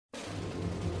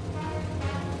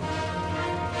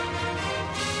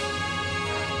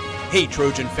Hey,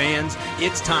 Trojan fans,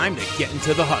 it's time to get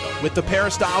into the huddle with the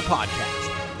Peristyle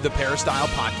Podcast. The Peristyle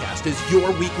Podcast is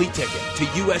your weekly ticket to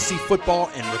USC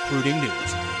football and recruiting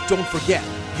news. Don't forget,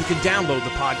 you can download the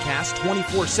podcast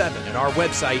 24/7 at our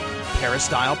website,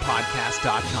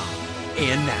 peristylepodcast.com.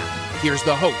 And now, here's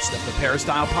the host of the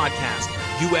Peristyle Podcast,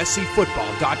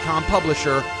 USCFootball.com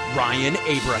publisher, Ryan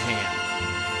Abraham.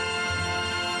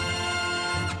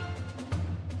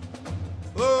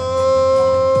 Hello,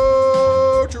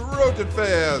 Trojan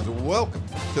fans. Welcome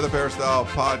to the Peristyle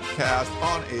Podcast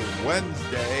on a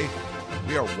Wednesday.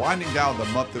 We are winding down the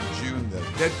month of June, the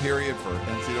dead period for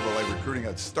NCAA recruiting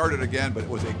had started again, but it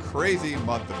was a crazy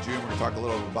month of June. We're going to talk a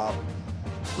little about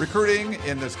recruiting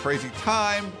in this crazy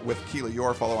time with Keely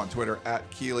Eure. Follow on Twitter at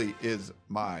Keely is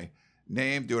my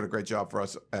name. Doing a great job for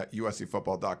us at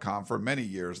USCFootball.com for many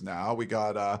years now. We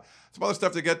got some other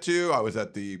stuff to get to. I was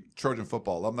at the Trojan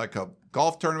Football Alumni Cup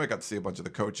golf tournament. Got to see a bunch of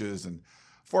the coaches and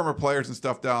former players and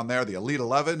stuff down there. The Elite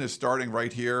 11 is starting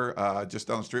right here just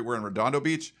down the street. We're in Redondo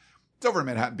Beach. It's over in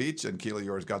Manhattan Beach, and Keely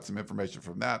Eure's got some information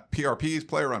from that. PRP's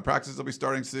player-run practices will be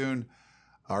starting soon.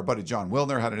 Our buddy John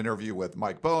Wilner had an interview with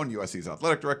Mike Bone, USC's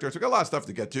athletic director. So we got a lot of stuff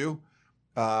to get to.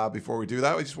 Before we do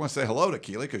that, we just want to say hello to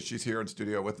Keely because she's here in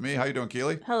studio with me. How you doing,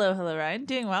 Keely? Hello, Ryan.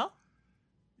 Doing well?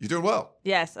 You doing well?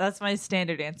 Yes, that's my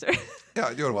standard answer.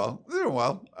 Yeah, doing well. Doing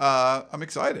well. I'm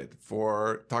excited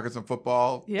for talking some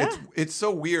football. Yeah. It's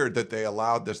so weird that they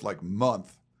allowed this like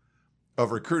month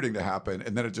of recruiting to happen,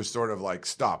 and then it just sort of like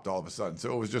stopped all of a sudden.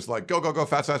 So it was just like go,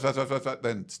 fast,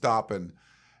 then stop and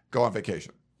go on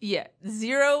vacation. Yeah,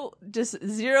 zero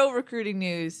recruiting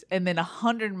news, and then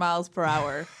 100 miles per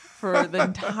hour for the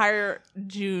entire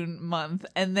June month,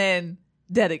 and then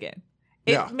dead again.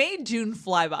 It made June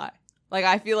fly by. Like,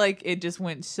 I feel like it just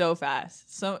went so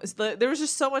fast. So there was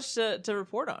just so much to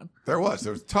report on. There was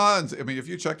tons. I mean, if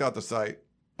you checked out the site,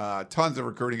 tons of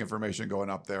recruiting information going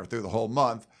up there through the whole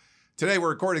month. Today, we're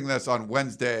recording this on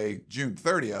Wednesday, June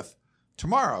 30th.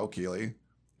 Tomorrow, Keely,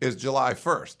 is July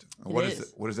 1st.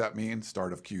 What does that mean?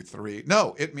 Start of Q3?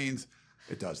 No, it means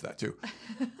it does that too.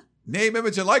 Name,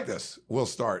 image, and likeness will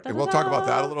start. And we'll talk about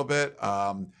that a little bit.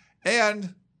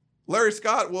 And Larry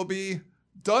Scott will be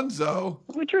Dunzo.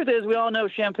 The truth is, we all know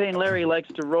Champagne Larry likes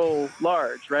to roll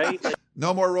large, right?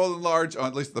 No more rolling large, on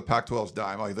at least the Pac-12's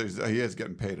dime. He is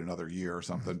getting paid another year or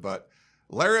something. But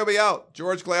Larry will be out.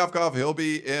 George Kliavkoff, he'll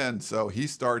be in. So he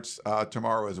starts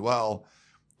tomorrow as well.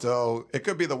 So it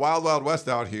could be the wild, wild west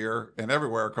out here and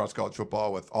everywhere across college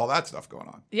football with all that stuff going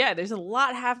on. Yeah, there's a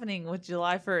lot happening with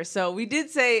July 1st. So we did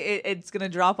say it's going to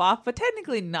drop off, but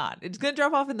technically not. It's going to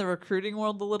drop off in the recruiting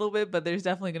world a little bit, but there's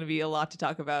definitely going to be a lot to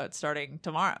talk about starting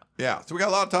tomorrow. Yeah, so we got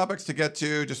a lot of topics to get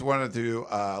to. Just wanted to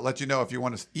let you know if you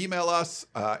want to email us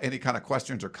any kind of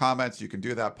questions or comments, you can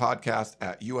do that podcast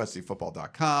at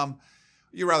uscfootball.com.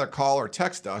 You rather call or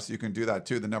text us, you can do that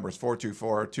too. The number is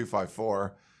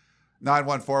 424-254-9141.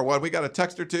 We got a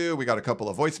text or two. We got a couple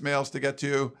of voicemails to get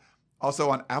to. Also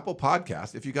on Apple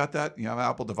Podcast, if you got that, you have an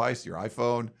Apple device, your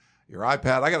iPhone, your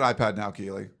iPad. I got an iPad now,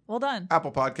 Keely. Well done.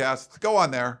 Apple Podcasts. Go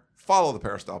on there. Follow the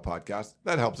Peristyle Podcast.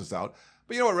 That helps us out.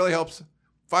 But you know what really helps?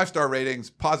 5-star ratings,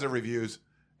 positive reviews,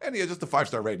 and just a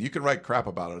 5-star rating. You can write crap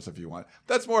about us if you want.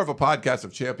 That's more of a Podcast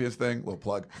of Champions thing. Little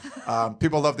plug.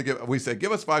 People love to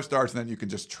give us 5 stars, and then you can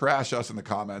just trash us in the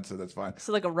comments, so that's fine.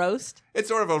 So like a roast? It's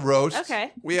sort of a roast.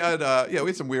 Okay. We had we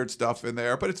had some weird stuff in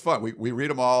there, but it's fun. We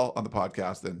read them all on the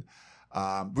podcast, and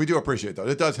we do appreciate those.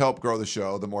 It does help grow the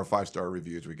show, the more 5-star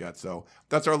reviews we get. So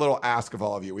that's our little ask of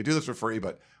all of you. We do this for free,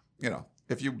 but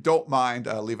if you don't mind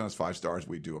leaving us 5 stars,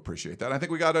 we do appreciate that. I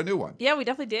think we got a new one. Yeah, we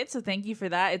definitely did. So thank you for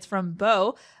that. It's from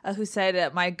Bo, who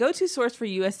said, my go-to source for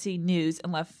USC news,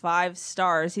 and left 5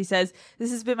 stars. He says,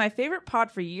 this has been my favorite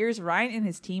pod for years. Ryan and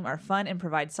his team are fun and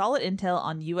provide solid intel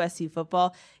on USC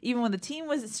football. Even when the team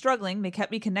was struggling, they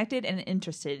kept me connected and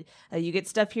interested. You get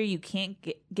stuff here you can't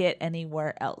get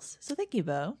anywhere else. So thank you,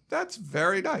 Bo. That's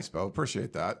very nice, Bo.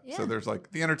 Appreciate that. Yeah. So there's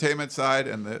like the entertainment side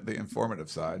and the informative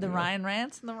side. The Ryan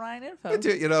rants and the Ryan info.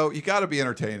 You got to be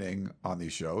entertaining on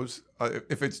these shows.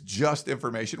 If it's just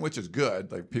information, which is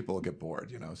good, like people will get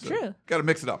bored, So True. Got to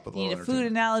mix it up with a you little need a food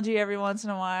analogy every once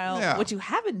in a while, which you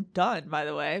haven't done, by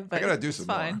the way. But I got to do some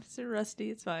fine. more. It's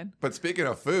rusty. It's fine. But speaking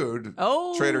of food,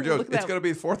 Trader Joe's, it's going to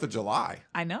be the 4th of July.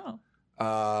 I know.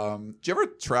 Did you ever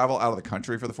travel out of the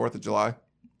country for the 4th of July?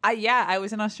 I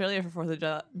was in Australia for 4th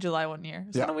of July one year.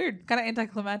 It's kind of weird, kind of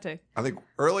anticlimactic. I think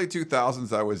early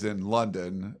 2000s I was in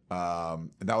London, and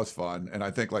that was fun. And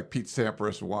I think like Pete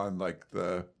Sampras won like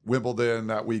the Wimbledon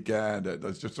that weekend. And it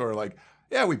was just sort of like,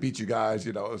 yeah, we beat you guys.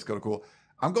 It was kind of cool.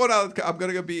 I'm going out. I'm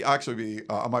going to be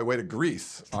on my way to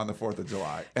Greece on the 4th of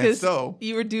July, and so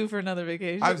you were due for another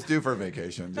vacation. I was due for a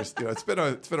vacation. Just it's been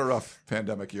a rough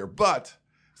pandemic year, but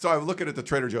so I was looking at the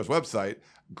Trader Joe's website,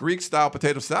 Greek style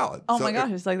potato salad. Oh so my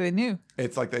gosh, it's like they knew.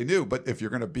 It's like they knew. But if you're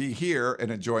going to be here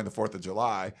and enjoying the 4th of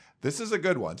July, this is a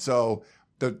good one. So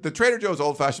the Trader Joe's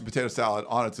old fashioned potato salad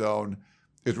on its own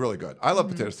is really good. I love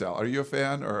potato salad. Are you a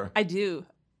fan or? I do.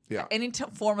 Yeah. Any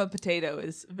form of potato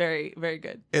is very, very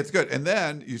good. It's good. And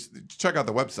then you check out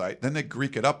the website. Then they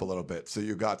Greek it up a little bit. So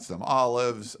you got some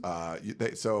olives.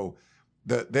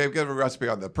 They've got a recipe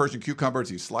on the Persian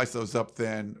cucumbers. You slice those up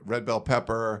thin. Red bell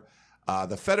pepper.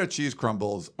 The feta cheese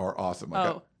crumbles are awesome.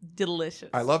 Like delicious.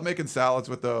 I love making salads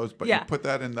with those. But you put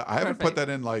that in I haven't put that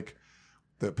in like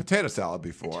the potato salad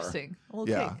before. Interesting. A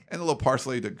little yeah. cake. And a little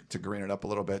parsley to green it up a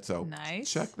little bit. So nice.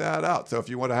 Check that out. So if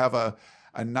you want to have a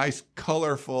nice,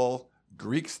 colorful,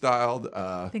 Greek-styled...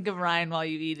 think of Ryan while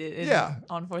you eat it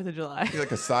on 4th of July.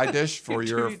 Like a side dish for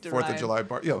your 4th of July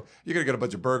bar. You're going to get a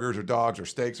bunch of burgers or dogs or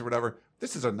steaks or whatever.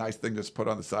 This is a nice thing to just put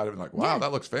on the side of it. Like, wow,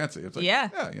 that looks fancy. It's like, yeah,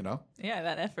 Yeah,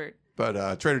 that effort.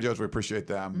 But Trader Joe's, we appreciate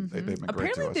them. They've been great to us.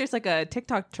 Apparently there's like a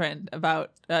TikTok trend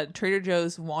about Trader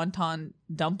Joe's wonton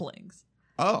dumplings.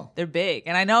 Oh. They're big.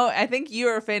 And I think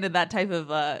you're a fan of that type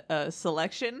of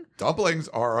selection. Dumplings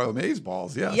are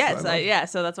amazeballs, yes.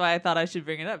 Yes, so that's why I thought I should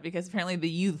bring it up, because apparently the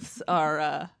youths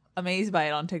are amazed by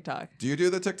it on TikTok. Do you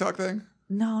do the TikTok thing?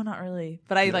 No, not really.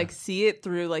 But I see it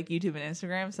through like YouTube and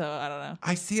Instagram, so I don't know.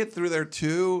 I see it through there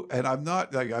too, and I'm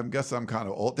not like I guess I'm kind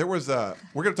of old. There was we're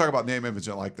going to talk about name, image,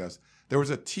 and like this. There was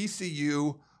a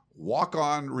TCU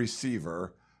walk-on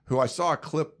receiver who I saw a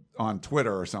clip on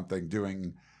Twitter or something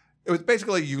doing. It was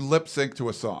basically you lip sync to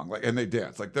a song, like, and they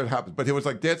dance, like that happens. But he was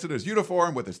like dancing in his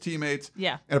uniform with his teammates.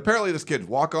 Yeah. And apparently this kid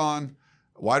walk on,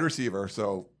 wide receiver,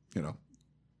 so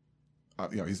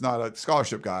he's not a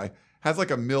scholarship guy. Has like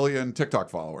 1 million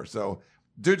TikTok followers, so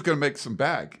dude's gonna make some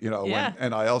bag, when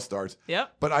NIL starts.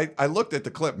 Yep. But I looked at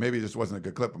the clip. Maybe it just wasn't a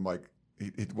good clip. I'm like,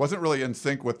 he wasn't really in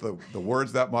sync with the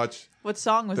words that much. What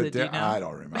song was it? Do you know? I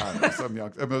don't remember. I don't know, some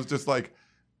young. It was just like.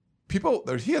 People,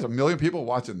 he has 1 million people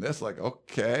watching this. Like,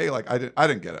 okay, like I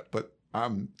didn't get it, but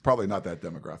I'm probably not that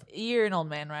demographic. You're an old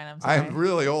man, Ryan. I'm sorry. I'm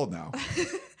really old now.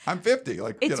 I'm 50.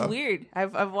 Like, it's weird.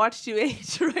 I've watched you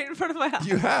age right in front of my house.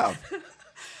 You have,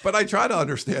 but I try to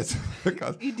understand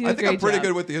because you do I think I'm pretty job.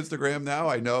 good with the Instagram now.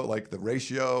 I know like the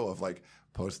ratio of like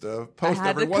post every once in a while. I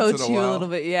had to coach you a little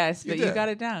bit, yes, but you got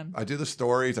it down. I do the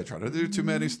stories. I try to do too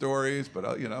many stories,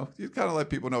 but you kind of let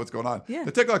people know what's going on. Yeah.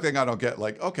 The TikTok thing I don't get.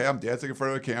 Like, okay, I'm dancing in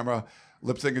front of a camera,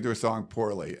 lip syncing to a song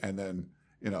poorly, and then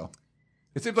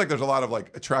it seems like there's a lot of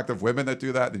like attractive women that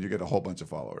do that, and then you get a whole bunch of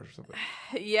followers or something.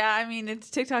 Yeah, I mean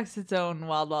TikTok's its own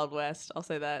wild, wild west. I'll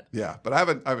say that. Yeah, but I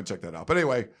haven't checked that out. But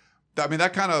anyway, I mean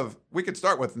that kind of we could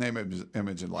start with name,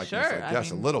 image, and likeness. Sure, I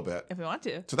guess a little bit if we want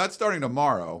to. So that's starting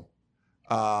tomorrow.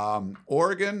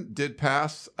 Oregon did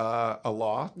pass a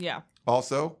law. Yeah.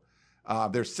 Also,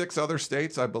 there's 6 other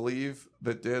states I believe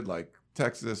that did, like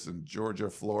Texas and Georgia,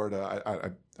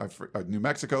 Florida. New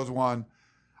Mexico's one.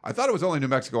 I thought it was only New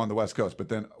Mexico on the West Coast, but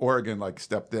then Oregon like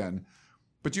stepped in.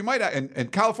 But you might, and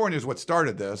California is what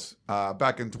started this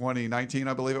back in 2019,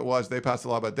 I believe it was. They passed a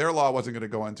law, but their law wasn't going to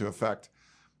go into effect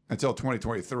until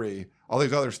 2023. All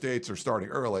these other states are starting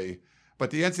early,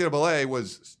 but the NCAA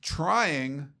was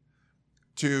trying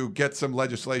to get some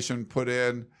legislation put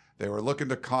in. They were looking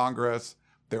to Congress.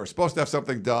 They were supposed to have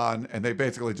something done, and they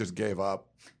basically just gave up.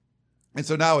 And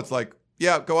so now it's like,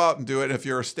 yeah, go out and do it. If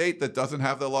you're a state that doesn't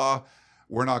have the law,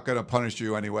 we're not going to punish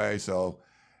you anyway. So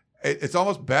it's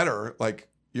almost better. Like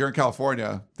you're in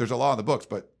California, there's a law in the books,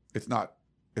 but it's not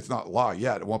law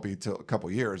yet. It won't be until a couple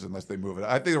of years unless they move it.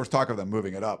 I think there was talk of them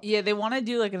moving it up. Yeah, they want to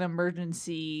do like an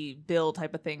emergency bill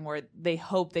type of thing where they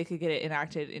hope they could get it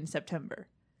enacted in September.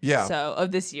 Yeah. So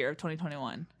of this year, of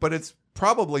 2021. But it's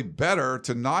probably better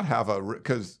to not have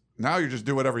because now you just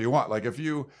do whatever you want. Like if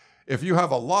you have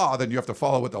a law, then you have to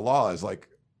follow what the law is. Like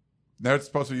they're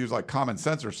supposed to use like common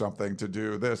sense or something to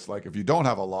do this. Like if you don't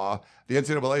have a law, the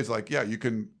NCAA is like, yeah, you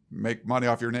can make money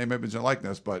off your name, image, and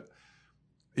likeness, but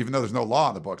even though there's no law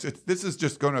in the books, this is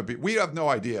just going to be. We have no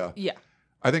idea. Yeah.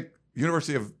 I think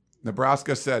University of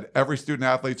Nebraska said every student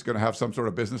athlete's going to have some sort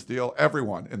of business deal.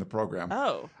 Everyone in the program.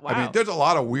 Oh, wow. I mean, there's a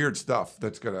lot of weird stuff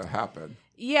that's going to happen.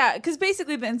 Yeah, because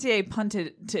basically the NCAA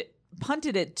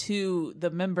punted it to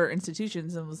the member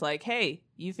institutions and was like, hey,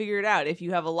 you figure it out. If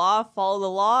you have a law, follow the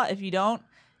law. If you don't,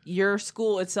 your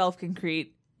school itself can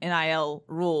create NIL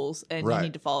rules and you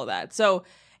need to follow that. So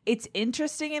it's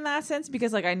interesting in that sense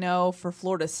because like I know for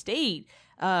Florida State,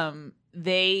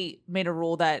 they made a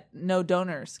rule that no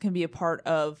donors can be a part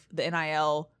of the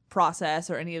NIL process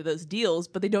or any of those deals,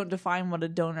 but they don't define what a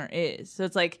donor is. So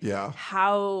it's like, Yeah.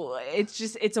 how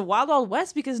it's a wild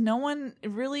west, because no one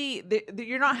really,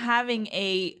 you're not having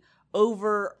a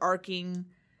overarching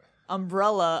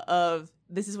umbrella of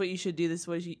this is what you should do, this is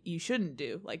what you shouldn't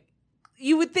do. Like,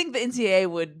 you would think the NCAA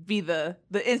would be the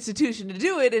institution to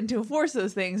do it and to enforce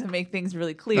those things and make things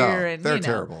really clear. No, and they're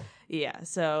terrible. Yeah,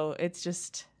 so it's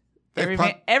just They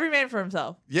every man for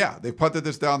himself. Yeah, they punted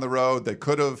this down the road. They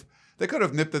could have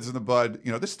nipped this in the bud.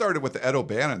 This started with the Ed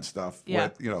O'Bannon stuff,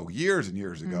 with years and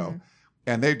years ago,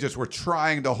 and they just were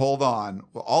trying to hold on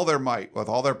with all their might, with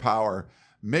all their power,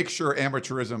 make sure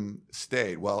amateurism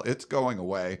stayed. Well, it's going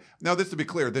away now. This, to be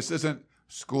clear, this isn't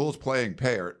schools paying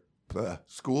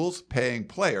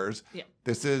players. Yeah.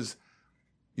 This is,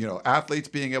 athletes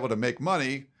being able to make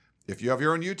money. If you have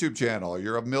your own YouTube channel, or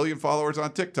you're 1 million followers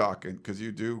on TikTok, and because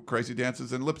you do crazy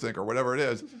dances and lip sync or whatever it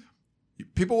is,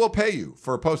 people will pay you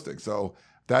for posting. So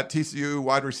that TCU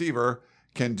wide receiver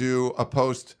can do a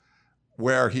post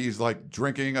where he's like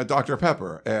drinking a Dr.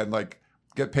 Pepper and like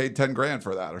get paid $10,000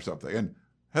 for that or something. And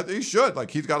he should.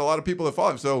 Like, he's got a lot of people that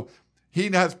follow him. So he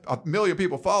has 1 million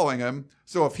people following him.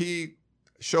 So if he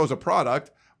shows a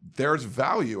product, there's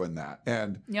value in that.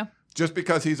 And just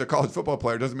because he's a college football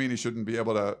player doesn't mean he shouldn't be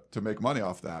able to make money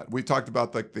off that. We talked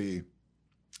about like the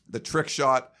trick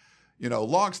shot,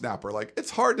 long snapper. Like,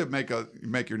 it's hard to make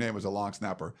your name as a long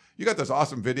snapper. You got this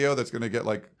awesome video that's going to get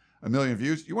like 1 million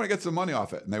views. You want to get some money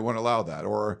off it, and they wouldn't allow that.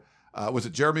 Or was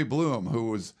it Jeremy Bloom,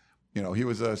 who was, he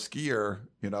was a skier,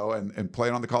 and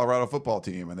playing on the Colorado football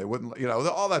team, and they wouldn't,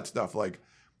 all that stuff. Like,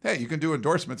 hey, you can do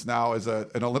endorsements now as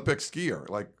an Olympic skier.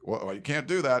 Like, well, you can't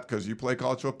do that because you play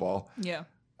college football. Yeah.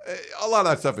 A lot of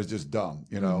that stuff is just dumb,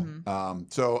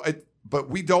 but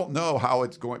we don't know how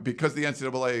it's going, because the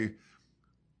NCAA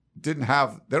they don't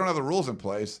have the rules in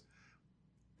place.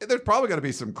 There's probably going to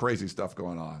be some crazy stuff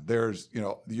going on. There's,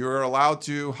 you're allowed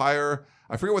to hire,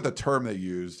 I forget what the term they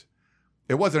used.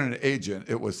 It wasn't an agent.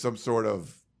 It was some sort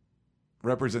of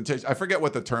representation. I forget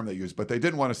what the term they used, but they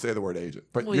didn't want to say the word agent.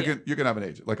 But you can have an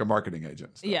agent, like a marketing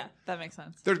agent. So yeah, that makes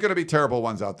sense. There's going to be terrible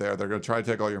ones out there. They're going to try to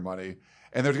take all your money.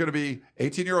 And there's going to be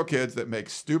 18-year-old kids that make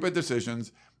stupid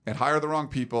decisions and hire the wrong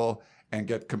people and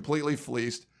get completely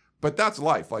fleeced. But that's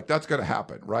life. Like, that's going to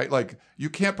happen, right? Like, you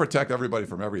can't protect everybody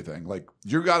from everything. Like,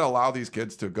 you got to allow these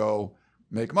kids to go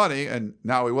make money, and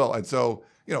now we will. And so,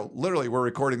 literally, we're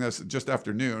recording this just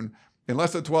after noon. In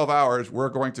less than 12 hours, we're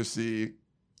going to see,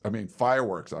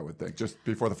 fireworks, I would think, just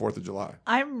before the 4th of July.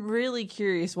 I'm really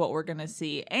curious what we're going to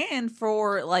see. And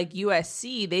for, like,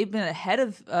 USC, they've been ahead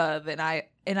of the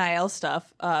NIL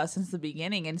stuff since the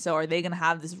beginning. And so are they going to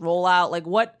have this rollout? Like,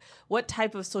 what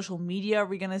type of social media are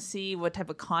we going to see? What type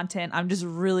of content? I'm just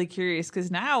really curious, because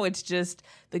now it's just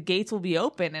the gates will be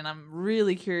open, and I'm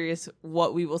really curious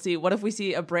what we will see. What if we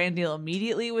see a brand deal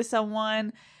immediately with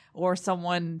someone, or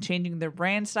someone changing their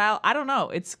brand style? I don't know.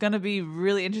 It's going to be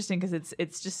really interesting because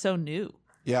it's just so new.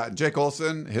 Yeah, Jake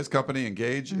Olson, his company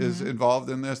Engage is involved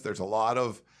in this. There's a lot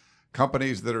of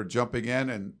companies that are jumping in,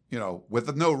 and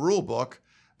with no rule book,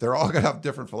 they're all going to have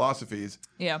different philosophies.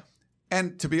 Yeah.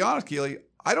 And to be honest, Keely,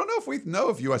 I don't know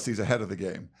if USC's ahead of the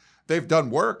game. They've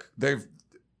done work.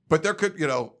 But there could,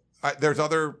 there's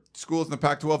other schools in the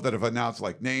Pac-12 that have announced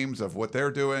like names of what they're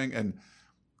doing, and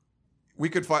we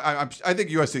could find. I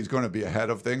think USC is going to be ahead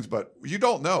of things, but you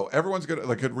don't know. Everyone's going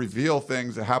to could reveal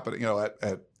things that happen,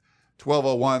 at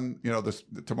 12:01, this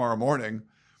tomorrow morning,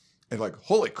 and like,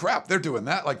 holy crap, they're doing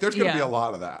that. Like, there's going to be a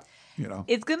lot of that.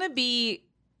 It's going to be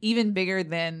even bigger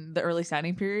than the early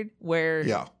signing period,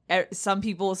 where some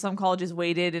colleges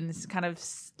waited and kind of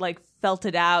like felt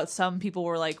it out. Some people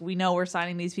were like, we know we're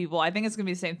signing these people. I think it's going to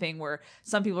be the same thing, where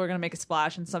some people are going to make a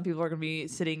splash and some people are going to be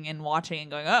sitting and watching and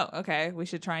going, oh, okay, we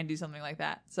should try and do something like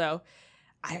that. So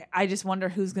I just wonder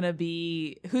who's going to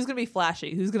be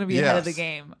flashy, who's going to be ahead of the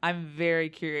game. I'm very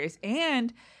curious.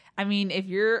 And if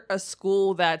you're a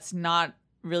school that's not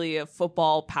really a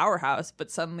football powerhouse,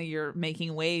 but suddenly you're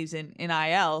making waves in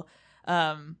NIL,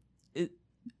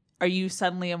 are you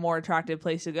suddenly a more attractive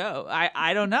place to go?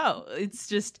 I don't know. It's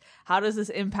just, how does this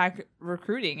impact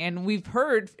recruiting? And we've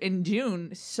heard in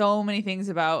June so many things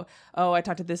about, I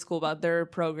talked to this school about their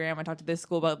program, I talked to this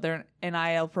school about their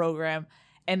NIL program,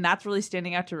 and that's really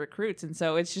standing out to recruits. And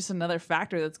so it's just another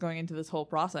factor that's going into this whole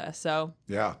process. So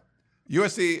yeah.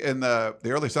 USC in the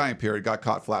early signing period got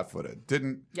caught flat-footed.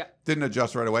 Didn't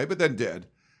adjust right away, but then did.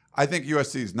 I think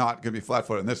USC is not going to be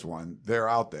flat-footed in this one. They're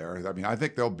out there. I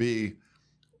think they'll be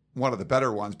one of the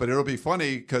better ones, but it'll be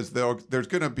funny because there's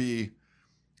going to be,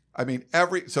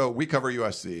 so we cover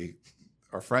USC,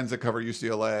 our friends that cover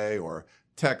UCLA or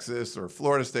Texas or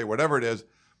Florida State, whatever it is,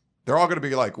 they're all going to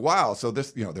be like, wow, so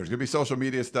this, there's going to be social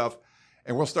media stuff,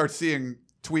 and we'll start seeing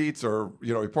tweets or,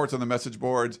 reports on the message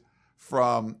boards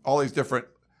from all these different,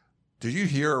 do you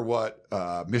hear what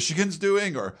Michigan's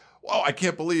doing? Or, wow, I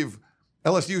can't believe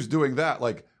LSU's doing that.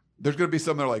 Like, there's going to be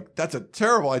some that are like, that's a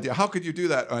terrible idea. How could you do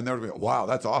that? And they'll be like, wow,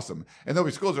 that's awesome. And there'll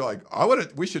be schools that are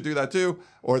like, we should do that too.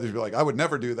 Or they'll be like, I would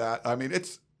never do that. I mean,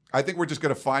 I think we're just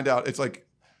going to find out. It's like,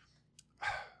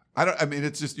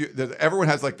 it's just, everyone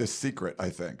has like this secret, I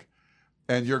think.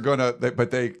 And you're going to,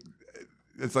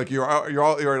 it's like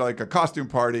you're like a costume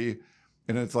party,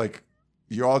 and it's like,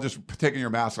 you're all just taking your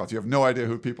mask off. You have no idea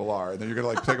who people are. And then you're going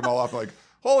to like take them all off like,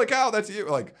 holy cow, that's you.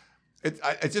 Like,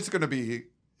 it's just going to be,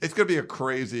 it's going to be a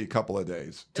crazy couple of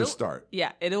days to start.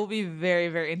 Yeah, it'll be very,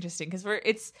 very interesting because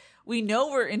we know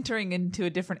we're entering into a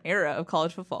different era of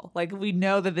college football. Like, we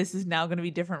know that this is now going to be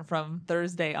different from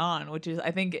Thursday on, which is,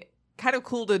 I think, kind of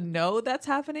cool to know that's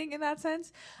happening in that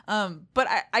sense. But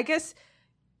I guess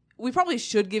we probably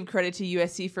should give credit to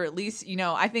USC for at least,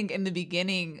 I think in the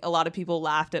beginning, a lot of people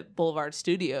laughed at Boulevard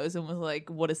Studios and was like,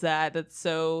 what is that? That's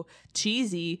so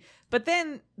cheesy. But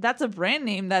then that's a brand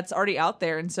name that's already out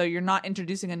there. And so you're not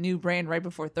introducing a new brand right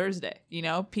before Thursday.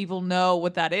 People know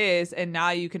what that is. And now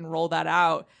you can roll that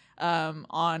out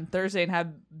on Thursday and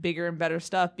have bigger and better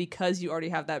stuff because you already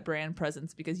have that brand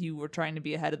presence because you were trying to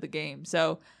be ahead of the game.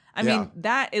 So, I mean,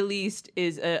 that at least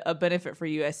is a benefit for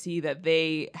USC that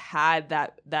they had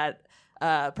that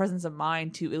presence of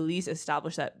mind to at least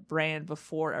establish that brand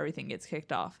before everything gets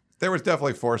kicked off. There was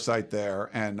definitely foresight there.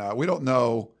 And we don't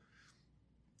know.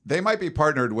 They might be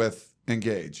partnered with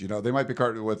Engage. They might be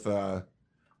partnered with,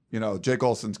 Jake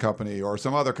Olson's company or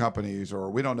some other companies,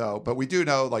 or we don't know. But we do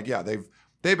know,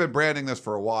 they've been branding this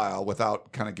for a while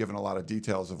without kind of giving a lot of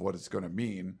details of what it's going to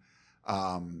mean.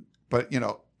 But,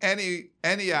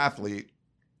 any athlete,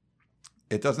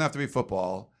 it doesn't have to be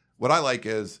football. What I like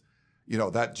is,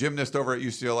 that gymnast over at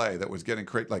UCLA that was getting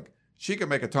she can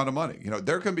make a ton of money.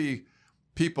 There can be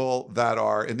people that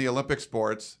are in the Olympic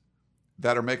sports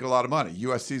that are making a lot of money.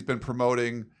 USC's been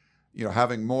promoting,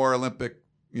 having more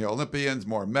Olympians,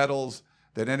 more medals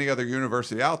than any other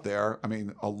university out there. I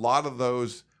mean, a lot of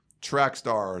those track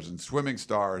stars and swimming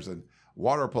stars and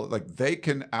water polo, they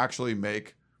can actually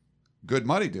make good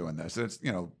money doing this. And it's,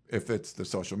 if it's the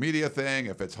social media thing,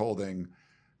 if it's holding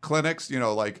clinics,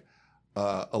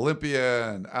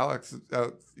 Olympia and Allyson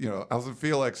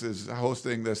Felix is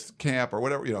hosting this camp or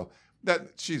whatever, that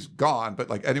she's gone,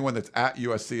 but anyone that's at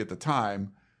USC at the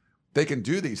time, they can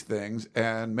do these things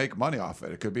and make money off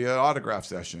it. It could be an autograph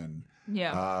session.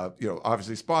 Yeah.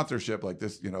 Obviously sponsorship like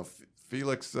this,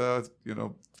 Felix,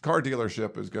 car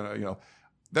dealership is going to,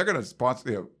 they're going to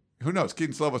sponsor, who knows?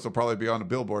 Keaton Slovis will probably be on a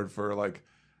billboard for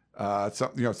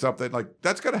something like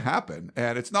that's going to happen.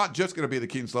 And it's not just going to be the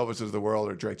Keaton Slovises of the world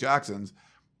or Drake Jacksons.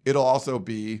 It'll also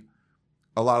be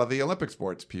a lot of the Olympic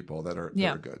sports people that are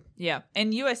good. Yeah.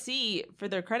 And USC, for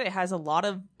their credit, has a lot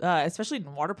of, especially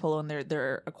in water polo and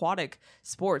their aquatic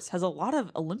sports, has a lot of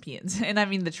Olympians. And I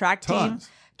mean, the track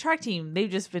team, they've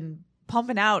just been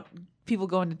pumping out people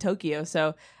going to Tokyo.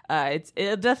 So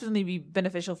it'll definitely be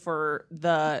beneficial for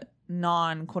the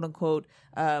non quote unquote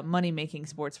money making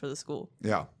sports for the school.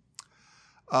 Yeah.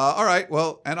 All right.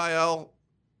 Well, NIL,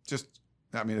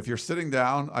 if you're sitting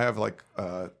down, I have like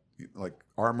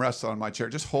armrests on my chair.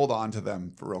 Just hold on to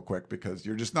them for real quick because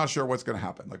you're just not sure what's going to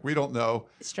happen. We don't know.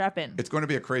 Strap in. It's going to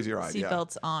be a crazy ride.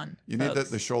 Seatbelts on. You need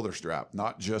the shoulder strap,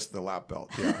 not just the lap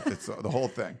belt. Yeah, it's the whole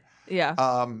thing.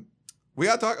 Yeah. We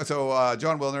got to talk. So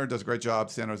John Wilner does a great job.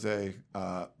 San Jose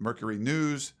Mercury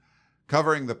News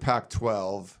covering the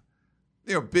Pac-12.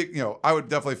 I would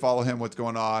definitely follow him. What's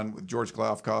going on with George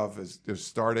Kliavkoff is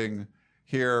starting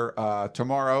here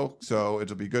tomorrow. So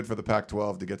it'll be good for the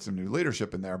Pac-12 to get some new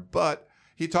leadership in there. But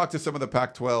he talked to some of the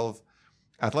Pac-12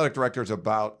 athletic directors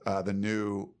about the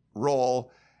new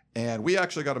role. And we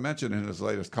actually got a mention in his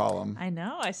latest column. I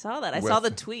know. I saw that. I saw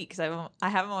the tweet because I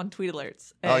have him on tweet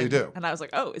alerts. Oh, you do? And I was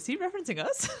like, oh, is he referencing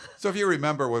us? So if you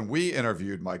remember when we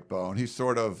interviewed Mike Bone, he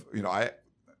sort of,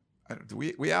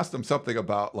 we asked him something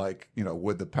about would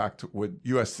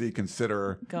USC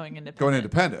consider going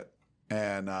independent?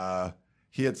 And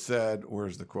he had said,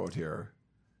 where's the quote here?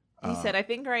 He said, I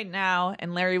think right now,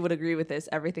 and Larry would agree with this,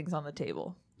 everything's on the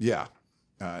table. Yeah.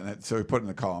 So he put in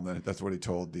the column that that's what he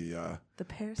told the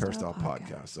Peristyle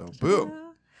podcast. So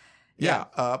boom. Yeah.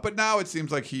 But now it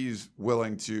seems like he's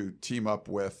willing to team up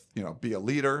with, be a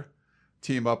leader,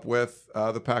 team up with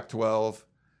the Pac-12.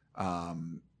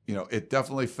 It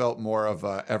definitely felt more of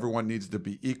everyone needs to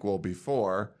be equal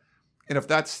before. And if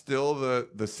that's still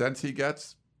the sense he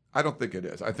gets, I don't think it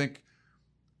is. I think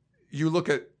you look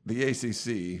at the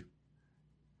ACC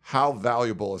how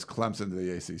valuable is Clemson to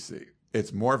the ACC?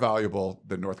 It's more valuable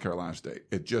than North Carolina State.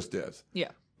 It just is. Yeah.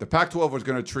 The Pac-12 was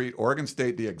going to treat Oregon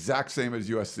State the exact same as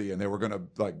USC, and they were going to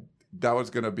that was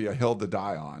going to be a hill to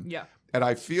die on. Yeah. And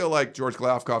I feel like George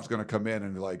Glasgow is going to come in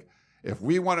and like, if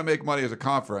we want to make money as a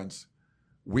conference,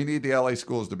 we need the LA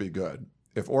schools to be good.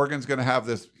 If Oregon's going to have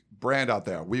this brand out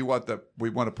there, we want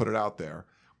to put it out there.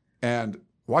 And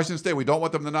Washington State, we don't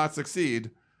want them to not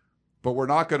succeed, but we're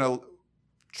not going to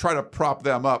try to prop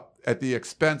them up at the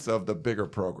expense of the bigger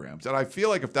programs. And I feel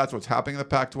like if that's what's happening in the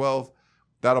Pac-12,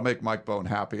 that'll make Mike Bohn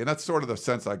happy. And that's sort of the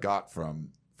sense I got from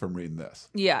reading this.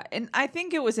 Yeah, and I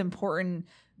think it was important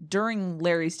during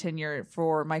Larry's tenure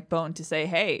for Mike Bohn to say,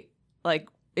 hey, like,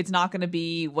 it's not going to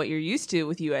be what you're used to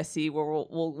with USC, where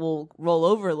we'll roll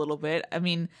over a little bit. I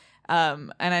mean,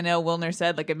 and I know Wilner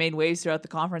said, like, it made waves throughout the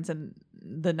conference and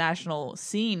the national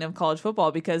scene of college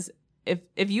football, because if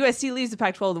USC leaves the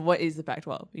Pac-12, then what is the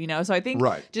Pac-12? You know, so I think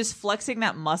just flexing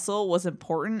that muscle was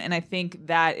important, and I think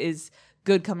that is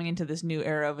good coming into this new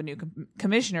era of a new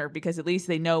commissioner, because at least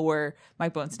they know where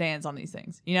Mike Bohn stands on these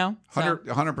things, you know?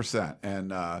 100%.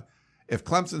 And if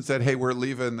Clemson said, hey, we're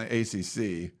leaving the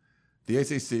ACC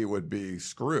would be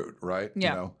screwed, right?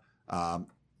 Yeah. You know,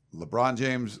 LeBron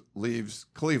James leaves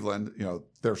Cleveland, you know,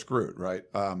 they're screwed, right?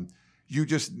 You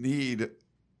just need,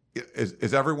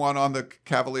 is everyone on the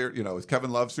Cavalier, you know, is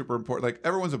Kevin Love super important? Like,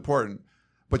 everyone's important,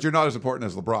 but you're not as important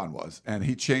as LeBron was. And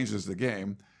he changes the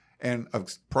game. And a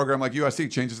program like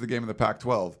USC changes the game in the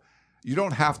Pac-12. You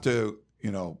don't have to,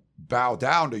 you know, bow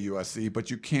down to USC, but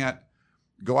you can't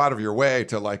go out of your way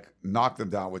to like knock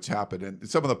them down, which happened. And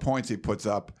some of the points he puts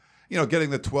up, you know, getting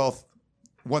the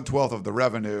 1/12 of the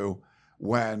revenue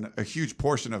when a huge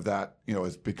portion of that, you know,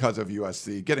 is because of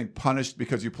USC, getting punished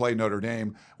because you play Notre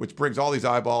Dame, which brings all these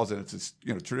eyeballs, and it's this,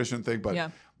 you know, tradition thing. But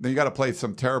then you got to play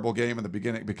some terrible game in the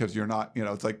beginning because you're not, you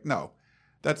know, it's like, no,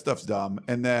 that stuff's dumb.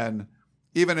 And then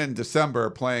even in December,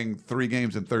 playing 3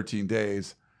 games in 13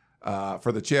 days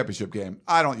for the championship game,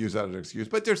 I don't use that as an excuse.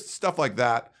 But there's stuff like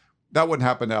that. That wouldn't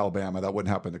happen to Alabama. That wouldn't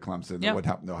happen to Clemson. That wouldn't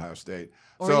happen to Ohio State.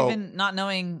 Or even not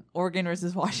knowing Oregon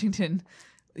versus Washington,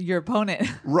 your opponent.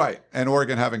 Right. And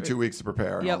Oregon having 2 weeks to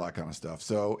prepare and all that kind of stuff.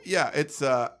 So, yeah, it's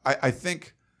I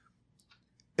think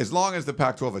as long as the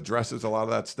Pac-12 addresses a lot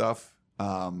of that stuff,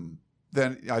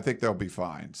 then I think they'll be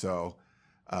fine. So,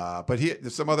 but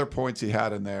there's some other points he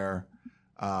had in there.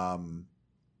 You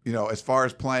know, as far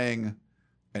as playing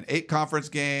an 8-conference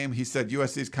game, he said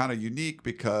USC is kind of unique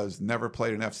because never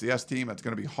played an FCS team. It's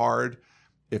going to be hard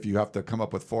if you have to come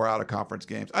up with 4 out-of-conference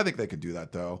games. I think they could do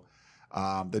that, though.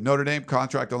 The Notre Dame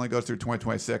contract only goes through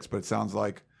 2026, but it sounds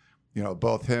like, you know,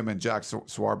 both him and Jack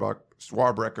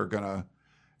Swarbrick are going to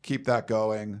keep that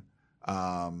going.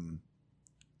 You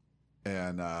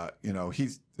know,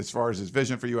 he's, as far as his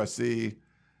vision for USC,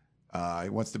 he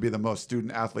wants to be the most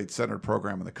student-athlete-centered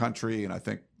program in the country, and I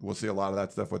think we'll see a lot of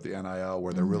that stuff with the NIL,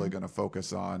 where they're really going to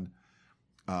focus on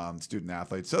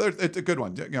student-athletes. So it's a good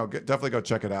one. You know, definitely go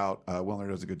check it out. Wilner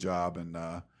does a good job, and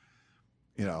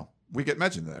you know, we get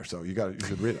mentioned there, so you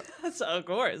should read it. So, of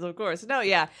course. No,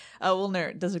 yeah,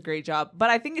 Wilner does a great job, but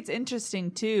I think it's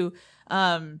interesting too,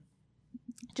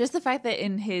 just the fact that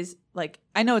in his, like,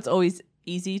 I know it's always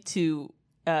easy to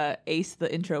ace the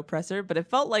intro presser, but it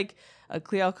felt like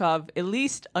Kliavkoff at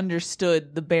least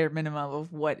understood the bare minimum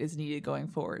of what is needed going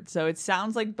forward. So it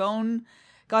sounds like Bohn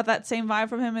got that same vibe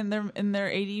from him in their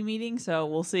AD meeting. So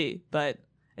we'll see, but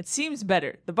it seems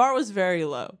better. The bar was very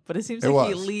low, but it seems like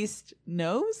he at least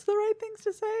knows the right things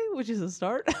to say, which is a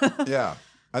start. Yeah,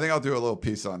 I think I'll do a little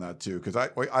piece on that too, because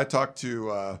I talked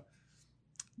to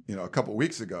you know, a couple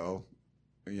weeks ago,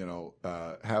 you know,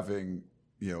 having,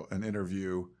 you know, an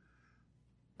interview.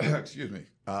 Excuse me.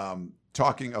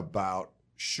 Talking about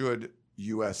should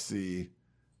USC,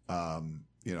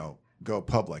 you know, go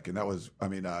public, and that was,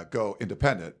 go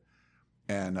independent.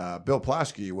 And Bill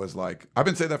Plaschke was like, I've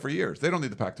been saying that for years. They don't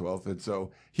need the Pac-12, and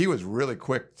so he was really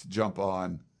quick to jump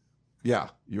on. Yeah,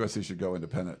 USC should go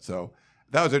independent. So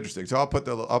that was interesting. So I'll put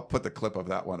the clip of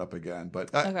that one up again.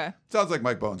 But okay, sounds like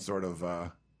Mike Bohn sort of,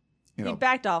 you know, he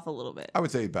backed off a little bit. I would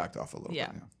say he backed off a little bit.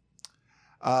 Yeah.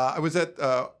 I was at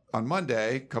on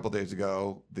Monday, a couple days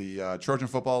ago, the Trojan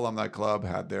Football Alumni Club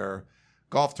had their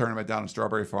golf tournament down in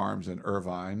Strawberry Farms in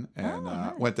Irvine, and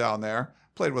nice. Went down there,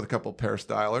 played with a couple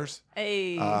Peristylers.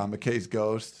 Hey. McKay's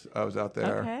Ghost, I was out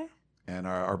there. Okay. And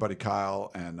our buddy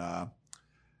Kyle, and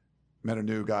met a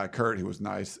new guy, Kurt. He was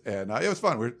nice, and it was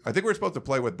fun. I think we were supposed to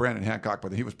play with Brandon Hancock,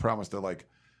 but he was promised to like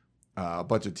a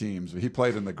bunch of teams. He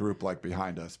played in the group like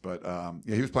behind us, but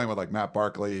yeah, he was playing with like Matt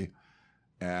Barkley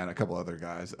and a couple other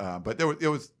guys. But it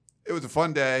was it was a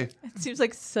fun day. It seems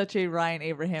like such a Ryan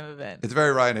Abraham event. It's a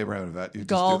very Ryan Abraham event. You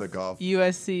Golf, just do the golf.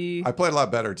 USC. I played a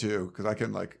lot better too because I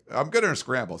can I'm good in a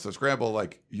scramble. So scramble,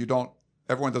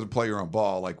 everyone doesn't play your own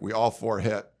ball. Like we all 4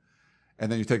 hit,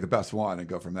 and then you take the best one and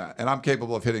go from that. And I'm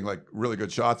capable of hitting like really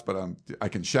good shots, but I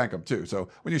can shank them too. So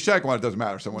when you shank one, it doesn't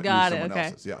matter. Someone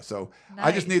else's. Yeah. So nice.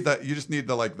 I just need that. You just need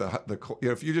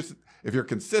if you're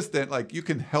consistent, like you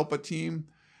can help a team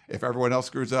if everyone else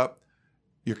screws up.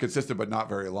 You're consistent, but not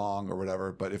very long or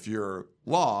whatever. But if you're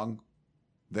long,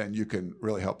 then you can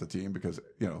really help the team because,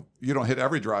 you don't hit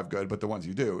every drive good, but the ones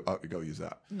you do, you go use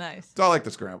that. Nice. So I like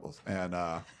the scrambles. And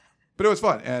but it was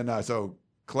fun. And so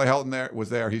Clay Helton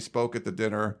was there. He spoke at the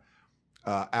dinner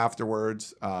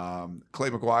afterwards.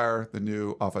 Clay McGuire, the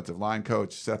new offensive line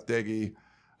coach, Seth Dagey,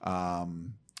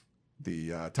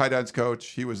 the tight ends coach,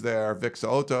 he was there. Vic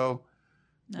So'oto.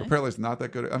 Nice. Apparently, it's not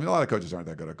that good. I mean, a lot of coaches aren't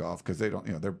that good at golf because they don't.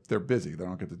 They're busy. They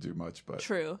don't get to do much. But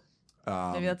true.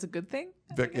 Maybe that's a good thing.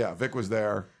 Vic was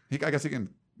there. I guess he can.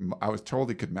 I was told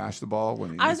he could mash the ball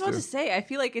when he. I was about to say. I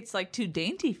feel like it's like too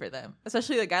dainty for them,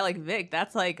 especially a guy like Vic.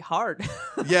 That's like hard.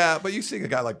 Yeah, but you see a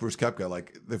guy like Bruce Koepka.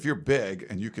 Like if you're big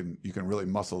and you can really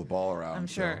muscle the ball around. I'm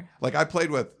sure. Like I played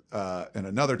with in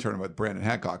another tournament, Brandon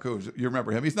Hancock, you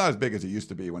remember him? He's not as big as he used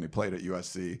to be when he played at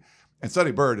USC. And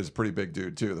Sonny Bird is a pretty big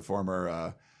dude too, the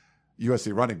former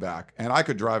USC running back. And I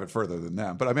could drive it further than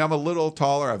them. But I mean, I'm a little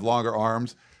taller. I have longer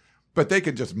arms. But they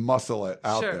can just muscle it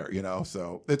out there,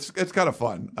 So it's kind of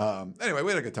fun. Anyway,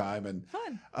 we had a good time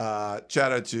and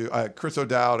chatted to Chris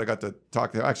O'Dowd. I got to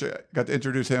talk to him. Actually, I got to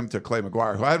introduce him to Clay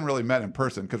McGuire, who I hadn't really met in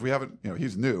person because we haven't,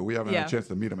 he's new. We haven't had a chance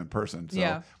to meet him in person. So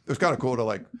it was kind of cool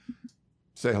to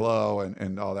say hello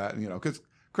and all that. And, because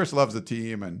Chris loves the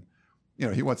team and,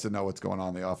 he wants to know what's going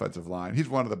on in the offensive line. He's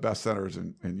one of the best centers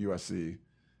in USC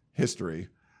history.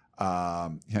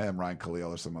 Him, Ryan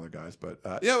Khalil, or some other guys, but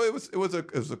it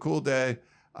was a cool day.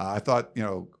 I thought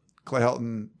Clay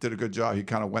Helton did a good job. He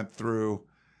kind of went through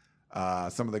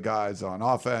some of the guys on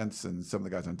offense and some of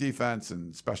the guys on defense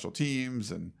and special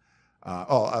teams, and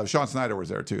Sean Snyder was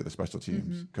there too, the special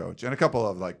teams coach, and a couple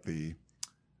of the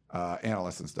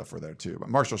analysts and stuff were there too. But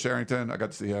Marshall Sherrington, I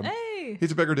got to see him. Hey,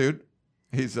 he's a bigger dude.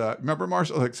 He's remember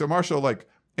Marshall? So Marshall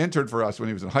interned for us when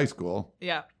he was in high school.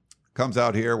 Yeah. Comes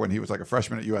out here when he was a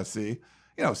freshman at USC,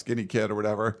 skinny kid or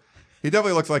whatever. He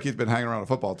definitely looks like he's been hanging around a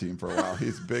football team for a while.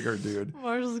 He's a bigger dude.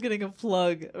 Marshall's getting a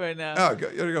plug right now. Oh,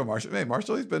 there you go, Marshall. Hey,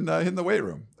 Marshall, he's been in the weight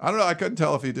room. I don't know. I couldn't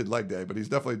tell if he did leg day, but he's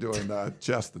definitely doing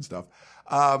chest and stuff.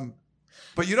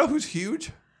 But you know who's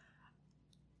huge?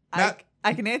 I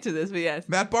can answer this, but yes.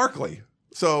 Matt Barkley.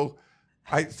 So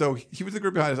he was the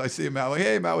group behind us. I see him out.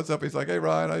 Hey, Matt, what's up? He's like, hey,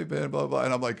 Ryan, how you been? Blah, blah.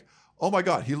 And I'm like, oh my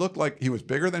God, he looked like he was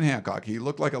bigger than Hancock. He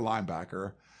looked like a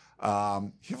linebacker.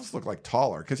 He also looked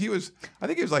taller because I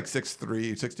think he was 6'3",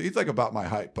 6'2". He's about my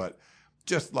height, but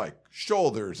just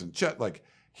shoulders and chest.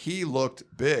 He looked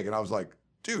big. And I was like,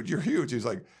 dude, you're huge. He's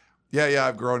like, yeah,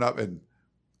 I've grown up. And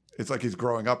it's like he's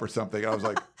growing up or something. And I was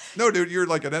like, no, dude, you're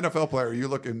like an NFL player. You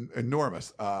look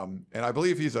enormous. And I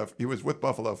believe he was with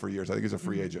Buffalo for years. I think he's a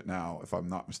free agent now, if I'm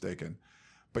not mistaken.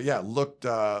 But yeah, looked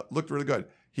really good.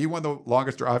 He won the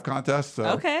longest drive contest. So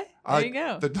okay, there you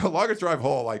go. The longest drive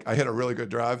hole, I hit a really good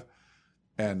drive.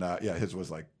 And his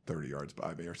was 30 yards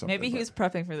by me or something. Maybe he was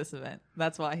prepping for this event.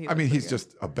 That's why he. I mean, he's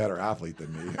just a better athlete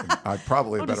than me. I'm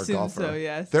probably a better golfer. So,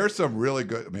 yes. There's some really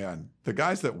good, man. The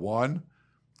guys that won,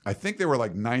 I think they were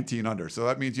 19 under. So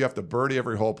that means you have to birdie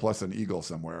every hole plus an eagle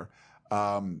somewhere.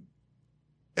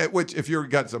 At which, if you've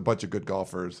got a bunch of good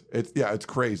golfers, it's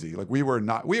crazy. We were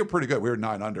pretty good. We were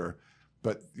 9 under,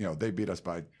 but they beat us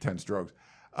by 10 strokes.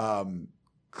 Colin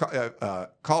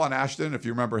Ashton, if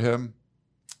you remember him,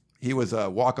 he was a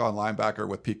walk-on linebacker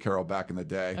with Pete Carroll back in the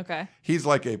day. Okay. He's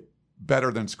a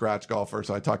better than scratch golfer,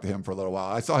 so I talked to him for a little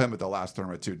while. I saw him at the last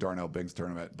tournament too, Darnell Bing's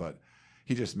tournament, but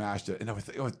he just smashed it. And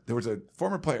there was a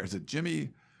former player, is it Jimmy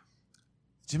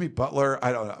Butler?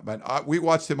 I don't know. Man, we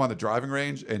watched him on the driving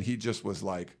range, and he just was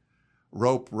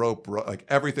rope.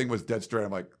 Everything was dead straight.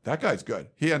 I'm like, that guy's good.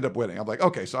 He ended up winning. I'm like,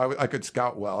 okay, so I could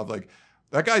scout well. I'm like,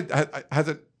 that guy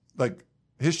hasn't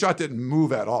his shot didn't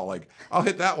move at all. I'll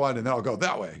hit that one and then I'll go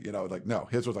that way. No,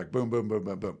 his was boom, boom, boom,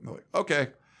 boom, boom. I'm like, okay.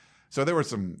 So there were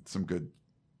some good,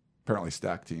 apparently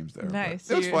stacked teams there.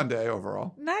 Nice. It was a fun day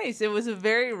overall. Nice. It was a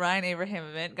very Ryan Abraham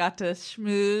event. Got to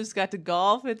schmooze, got to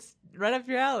golf. It's right up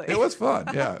your alley. It was fun.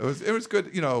 Yeah, it was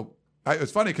good. It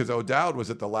was funny because O'Dowd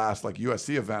was at the last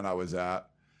USC event I was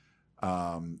at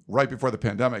right before the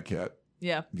pandemic hit.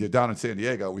 Yeah. Down in San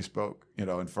Diego, we spoke,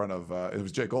 in front of, it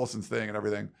was Jake Olson's thing and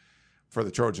everything for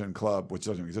the Trojan Club, which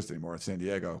doesn't exist anymore in San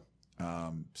Diego.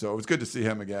 So it was good to see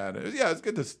him again. It's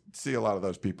good to see a lot of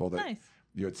those people that nice.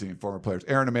 you had seen former players.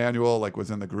 Aaron Emanuel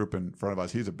was in the group in front of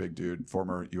us. He's a big dude,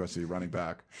 former USC running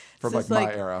back from This is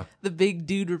my era. The Big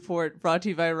Dude Report brought to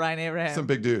you by Ryan Abraham. Some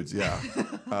big dudes, yeah.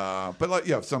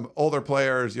 But some older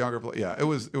players, younger players. Yeah, it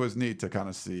was neat to kind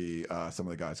of see some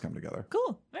of the guys come together.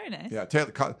 Cool. Very nice. Yeah,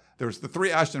 there was the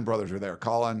three Ashton brothers were there.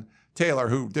 Colin Taylor,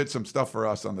 who did some stuff for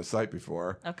us on the site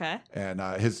before. Okay. And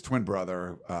his twin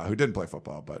brother, who didn't play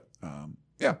football, but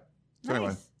yeah. So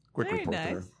anyway, quick Very report nice.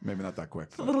 there. Maybe not that quick.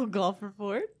 A little golf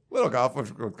report. Little golf,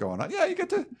 what's going on? Yeah, you get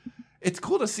to. It's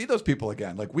cool to see those people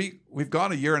again. Like we've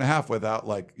gone a year and a half without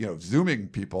Zooming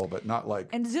people, but not like.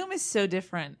 And Zoom is so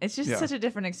different. It's just such a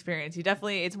different experience.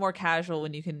 It's more casual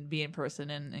when you can be in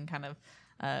person and kind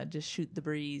of just shoot the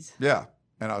breeze. Yeah,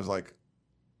 and I was like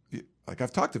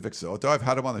I've talked to Vic Silito. I've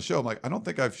had him on the show. I'm like, I don't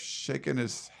think I've shaken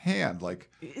his hand. Like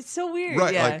It's so weird.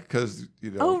 right, Yeah. because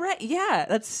Oh right, yeah,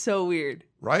 that's so weird.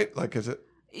 right, like is it?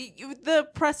 The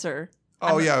presser.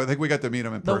 Oh yeah, I think we got to meet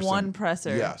him in The person. one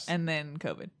presser. Yes. And then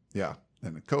COVID. Yeah,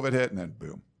 and then COVID hit, and then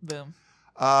boom. Boom.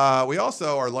 We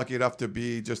also are lucky enough to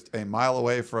be just a mile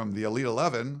away from the Elite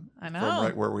 11. I know. From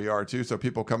right where we are too. So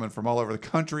people coming from all over the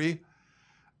country.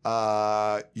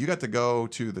 You got to go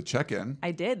to the check-in.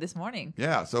 I did this morning.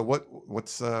 Yeah. So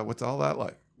what's all that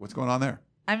like? What's going on there?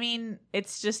 I mean,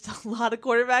 it's just a lot of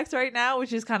quarterbacks right now,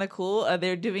 which is kind of cool.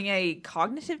 They're doing a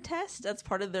cognitive test. That's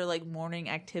part of their morning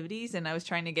activities. And I was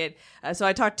trying to get, so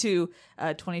I talked to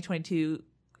 2022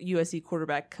 USC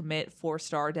quarterback commit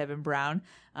 4-star Devin Brown.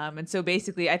 And so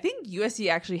basically, I think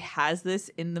USC actually has this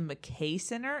in the McKay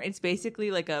Center. It's basically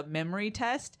like a memory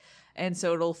test. And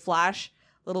so it'll flash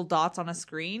little dots on a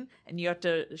screen and you have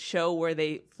to show where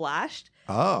they flashed.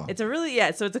 Oh. It's a really,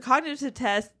 so it's a cognitive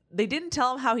test. They didn't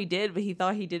tell him how he did, but he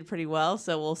thought he did pretty well.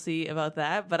 So we'll see about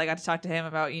that. But I got to talk to him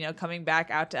about, coming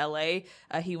back out to LA.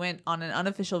 He went on an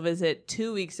unofficial visit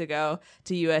 2 weeks ago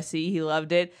to USC. He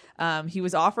loved it. He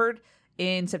was offered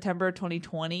in September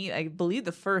 2020, I believe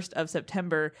the 1st of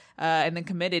September, and then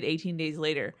committed 18 days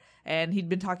later. And he'd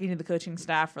been talking to the coaching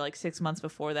staff for 6 months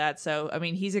before that. So, I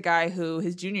mean, he's a guy who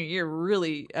his junior year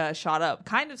really shot up.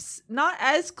 Kind of not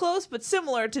as close, but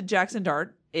similar to Jackson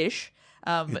Dart-ish.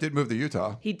 He did move to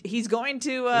Utah. He's going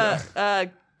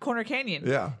to Corner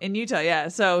Canyon in Utah. Yeah.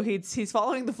 So he's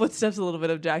following the footsteps a little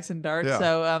bit of Jackson Dart. Yeah.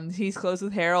 So he's close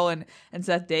with Harrell and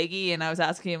Seth Dagey. And I was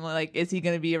asking him, is he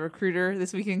going to be a recruiter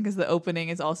this weekend? Because the opening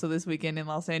is also this weekend in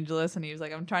Los Angeles. And he was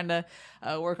like, I'm trying to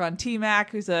work on T-Mac,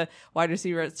 who's a wide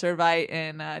receiver at Servite,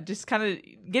 and just kind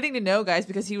of getting to know guys,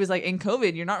 because he was like, in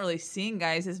COVID, you're not really seeing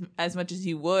guys as much as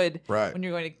you would when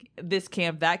you're going to this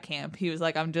camp, that camp. He was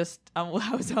like, I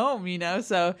was home,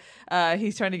 So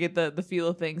he's trying to get the feel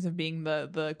of things and being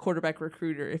the quarterback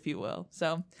recruiter, if you will.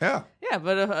 So yeah,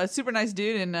 but a super nice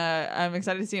dude, and I'm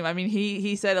excited to see him. I mean,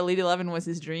 he said Elite 11 was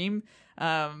his dream.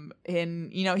 And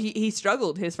he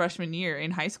struggled his freshman year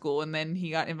in high school, and then he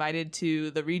got invited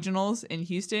to the regionals in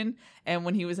Houston. And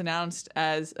when he was announced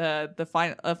as a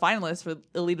finalist for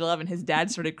Elite 11, his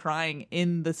dad started crying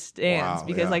in the stands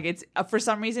because it's for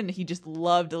some reason he just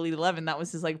loved Elite 11. That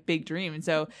was his big dream, and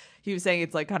so he was saying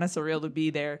it's kind of surreal to be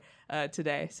there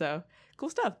today. So cool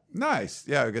stuff. Nice.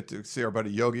 Yeah, we get to see our buddy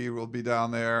Yogi will be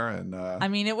down there, and I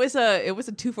mean, it was a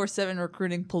 247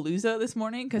 recruiting palooza this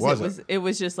morning, because it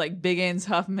was just Biggins,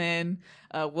 Huffman,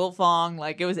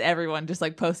 Wilfong, it was everyone just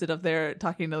posted up there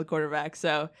talking to the quarterback.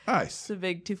 So nice. It's a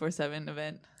big 247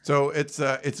 event. So it's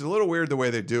a little weird the way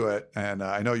they do it, and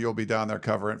I know you'll be down there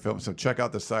covering film. So check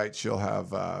out the site. She'll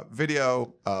have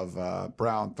video of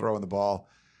Brown throwing the ball.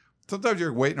 Sometimes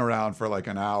you're waiting around for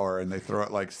an hour and they throw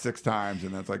it 6 times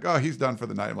and then it's oh, he's done for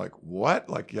the night. I'm like, what?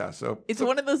 So it's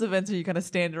one of those events where you kind of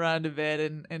stand around a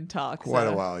bit and talk. Quite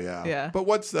a while, yeah. Yeah. But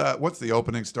once the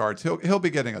opening starts, he'll be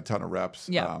getting a ton of reps.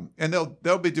 Yeah. And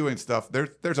they'll be doing stuff.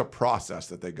 There's a process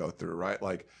that they go through, right?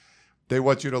 They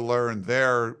want you to learn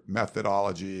their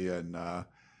methodology and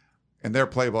their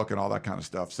playbook and all that kind of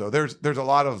stuff. So there's a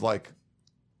lot of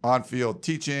on-field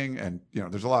teaching, and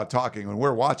there's a lot of talking. When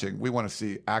we're watching, we want to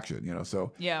see action,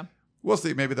 so yeah, we'll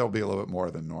see. Maybe there'll be a little bit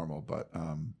more than normal, but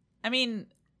I mean,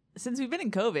 since we've been in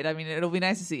COVID, I mean, it'll be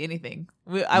nice to see anything.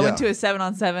 I went to a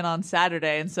 7-on-7 on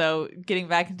Saturday, and so getting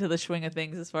back into the swing of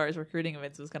things as far as recruiting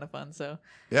events was kind of fun. So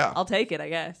yeah, I'll take it, I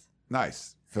guess.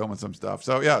 Nice. Filming some stuff.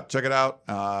 So yeah, check it out.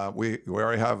 We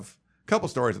already have a couple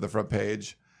stories at the front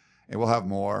page, and we'll have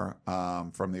more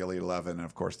from the Elite 11 and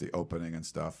of course the opening and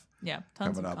stuff. Yeah,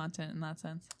 tons of content in that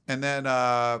sense. And then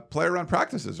player-run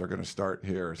practices are going to start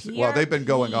here. Well, they've been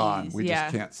going on. We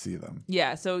just can't see them.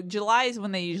 Yeah, so July is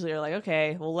when they usually are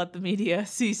okay, we'll let the media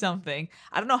see something.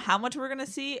 I don't know how much we're going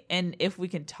to see and if we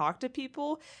can talk to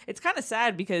people. It's kind of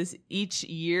sad because each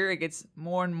year it gets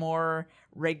more and more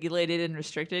regulated and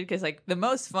restricted, because like the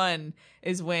most fun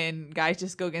is when guys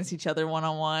just go against each other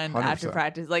one-on-one after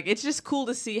practice. Like it's just cool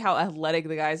to see how athletic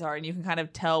the guys are, and you can kind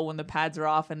of tell when the pads are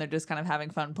off and they're just kind of having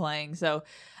fun playing. So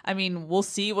I mean, we'll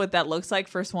see what that looks like.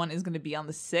 First one is going to be on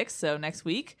the 6th, so next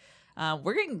week.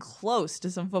 We're getting close to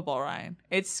some football, Ryan.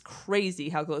 It's crazy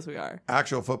how close we are.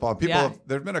 Actual football.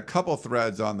 There's been a couple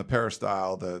threads on the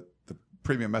Peristyle, the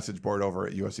premium message board over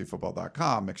at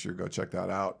uscfootball.com. Make sure you go check that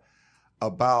out.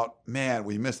 About, man,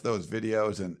 we missed those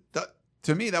videos. And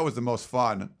to me, that was the most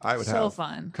fun I would have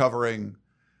fun. Covering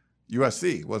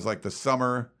USC was like the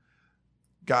summer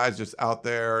guys just out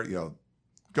there,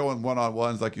 going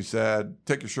one-on-ones, like you said,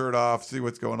 take your shirt off, see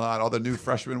what's going on. All the new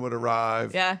freshmen would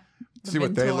arrive. Yeah. See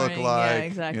what they look like. Yeah,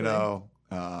 exactly.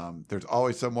 There's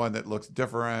always someone that looks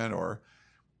different or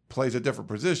plays a different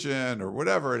position or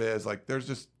whatever it is. Like there's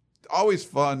just always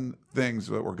fun things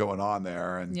that were going on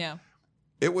there. And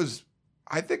it was,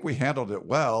 I think we handled it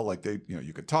well. Like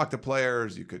you could talk to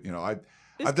players. You could,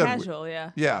 it's casual,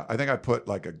 yeah. Yeah. I think I put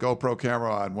like a GoPro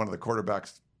camera on one of the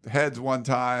quarterbacks' heads one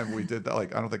time. We did that.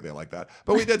 Like, I don't think they like that,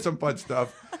 but we did some fun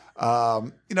stuff.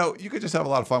 You could just have a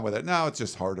lot of fun with it. Now it's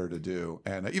just harder to do.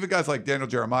 And even guys like Daniel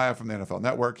Jeremiah from the NFL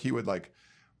Network, he would like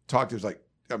talk to us like,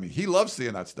 he loves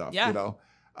seeing that stuff,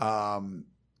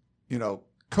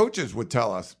 coaches would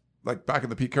tell us like back in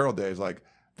the Pete Carroll days, like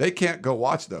they can't go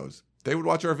watch those. They would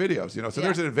watch our videos, so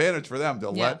there's an advantage for them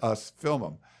to let us film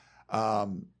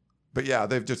them. But yeah,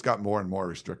 they've just got more and more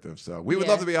restrictive. So we would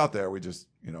love to be out there. We just,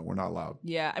 we're not allowed.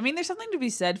 Yeah. I mean, there's something to be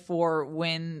said for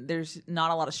when there's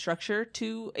not a lot of structure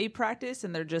to a practice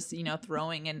and they're just,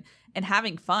 throwing and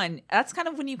having fun. That's kind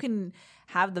of when you can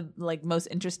have the like most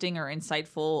interesting or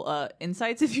insightful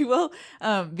insights, if you will.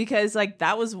 Because like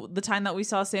that was the time that we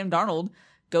saw Sam Darnold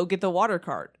go get the water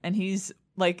cart, and he's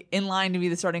like in line to be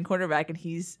the starting quarterback, and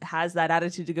has that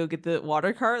attitude to go get the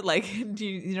water cart. Like, do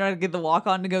you know how to get the walk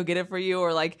on to go get it for you?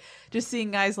 Or like just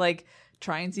seeing guys like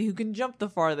try and see who can jump the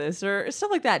farthest or stuff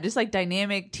like that. Just like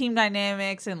team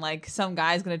dynamics, and like some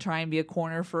guy's going to try and be a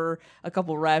corner for a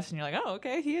couple refs, and you're like, oh,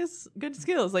 okay, he has good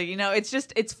skills. Like,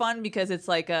 it's fun because it's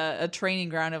like a training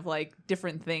ground of like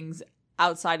different things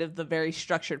outside of the very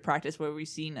structured practice where we've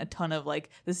seen a ton of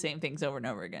like the same things over and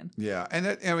over again. Yeah.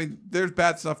 And there's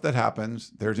bad stuff that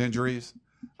happens. There's injuries.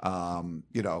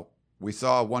 We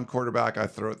saw one quarterback, I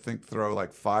throw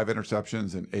like 5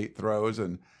 interceptions and 8 throws.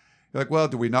 And you're like, well,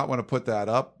 do we not want to put that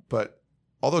up? But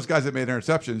all those guys that made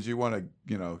interceptions, you want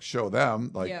to, show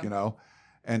them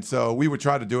and so we would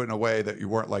try to do it in a way that you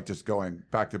weren't like just going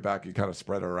back to back. You kind of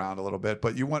spread it around a little bit,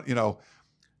 but you want,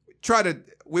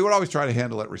 we would always try to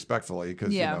handle it respectfully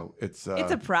because it's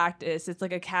a practice. It's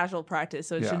like a casual practice,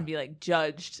 so it shouldn't be like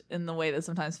judged in the way that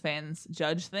sometimes fans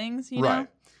judge things. You know?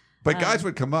 But guys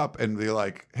would come up and be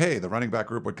like, "Hey," the running back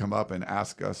group would come up and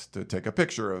ask us to take a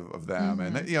picture of them,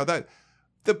 and that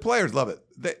the players love it.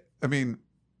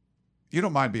 You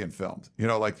don't mind being filmed.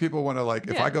 Like people want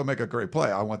to if I go make a great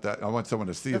play, I want that. I want someone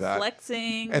to see that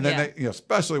flexing, and then they,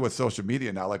 especially with social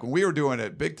media now. Like when we were doing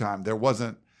it big time,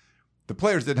 the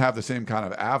players didn't have the same kind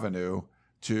of avenue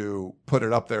to put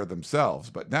it up there themselves.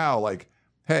 But now,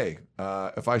 hey,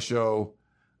 if I show,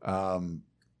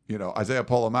 Isaiah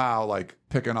Polamalu,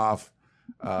 picking off,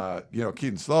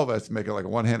 Keaton Slovis making a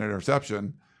one-handed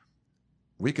interception,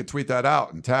 we could tweet that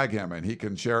out and tag him and he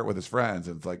can share it with his friends.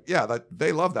 And it's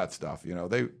they love that stuff.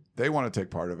 They want to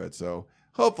take part of it. So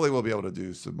hopefully we'll be able to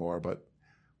do some more, but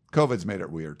COVID's made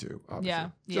it weird too,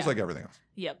 obviously. Just like everything else.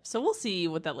 Yep. So we'll see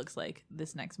what that looks like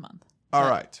this next month. All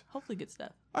right. Hopefully good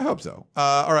stuff. I hope so.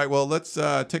 All right. Well, let's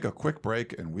take a quick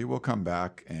break and we will come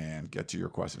back and get to your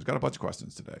questions. Got a bunch of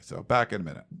questions today. So back in a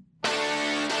minute.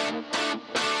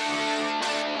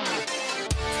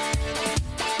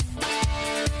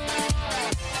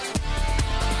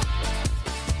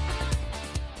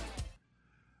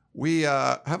 We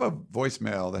have a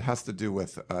voicemail that has to do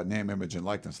with name, image, and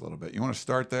likeness a little bit. You want to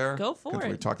start there? Go for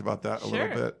it. We talked about that a little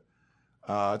bit.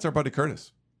 It's our buddy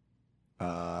Curtis.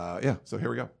 So here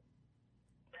we go.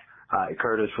 Hi,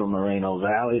 Curtis from Moreno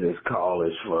Valley. This call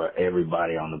is for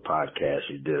everybody on the podcast.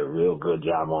 You did a real good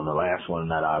job on the last one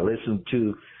that I listened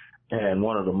to. And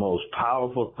one of the most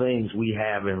powerful things we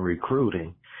have in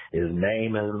recruiting is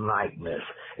name and likeness.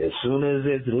 As soon as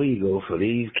it's legal for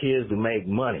these kids to make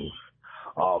money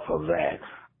off of that,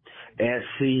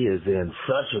 SC is in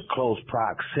such a close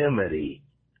proximity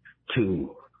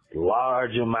to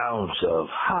large amounts of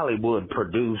Hollywood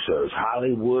producers,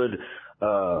 Hollywood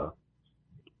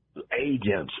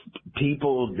agents,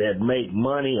 people that make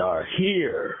money are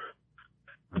here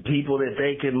people that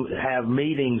they can have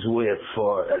meetings with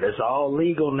it's all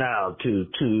legal now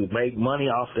to make money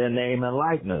off their name and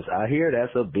likeness. I hear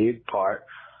that's a big part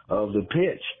of the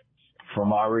pitch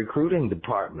from our recruiting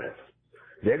department.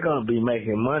 They're going to be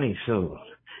making money soon.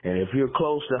 And if you're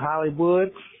close to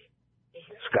Hollywood,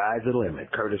 sky's the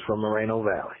limit. Curtis from Moreno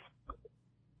Valley.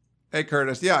 Hey,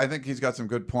 Curtis. Yeah, I think he's got some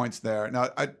good points there. Now,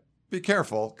 be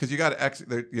careful because you got to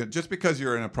execute. Just because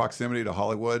you're in a proximity to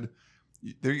Hollywood,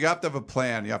 you have to have a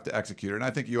plan. You have to execute it, and I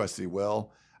think USC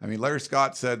will. I mean, Larry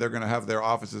Scott said they're going to have their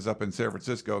offices up in San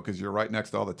Francisco because you're right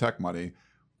next to all the tech money.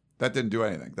 That didn't do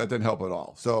anything. That didn't help at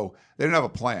all. So they didn't have a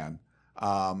plan.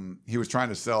 He was trying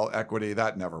to sell equity.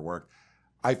 That never worked.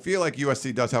 I feel like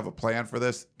USC does have a plan for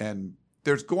this, and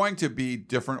there's going to be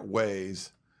different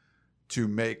ways to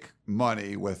make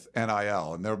money with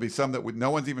NIL. And there'll be some that no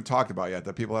one's even talked about yet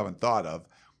that people haven't thought of.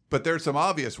 But there's some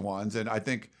obvious ones, and I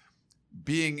think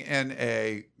being in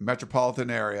a metropolitan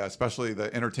area, especially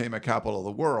the entertainment capital of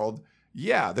the world,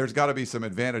 yeah, there's got to be some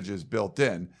advantages built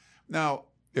in. Now,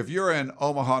 if you're in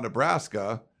Omaha,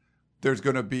 Nebraska, there's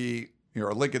going to be,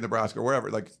 or Lincoln, Nebraska, or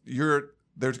wherever,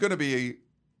 there's going to be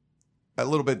a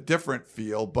little bit different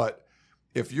feel. But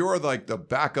if you're like the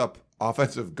backup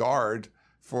offensive guard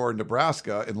for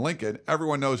Nebraska in Lincoln,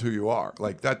 everyone knows who you are.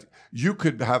 Like that, you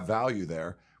could have value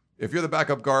there. If you're the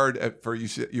backup guard for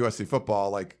USC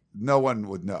football, like no one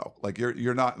would know. Like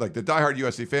you're not, like the diehard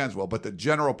USC fans will, but the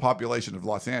general population of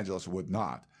Los Angeles would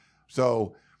not.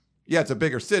 So yeah, it's a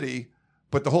bigger city,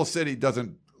 but the whole city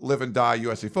doesn't live and die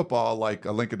USC football like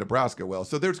a Lincoln, Nebraska will.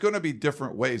 So there's going to be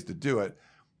different ways to do it.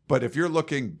 But if you're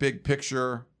looking big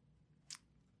picture,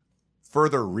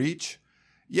 further reach,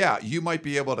 yeah, you might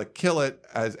be able to kill it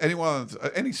as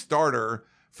any starter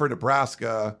for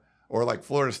Nebraska or like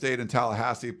Florida State and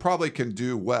Tallahassee probably can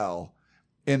do well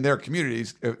in their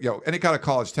communities. Any kind of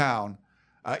college town,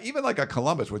 even like a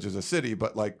Columbus, which is a city,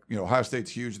 but like, Ohio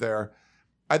State's huge there.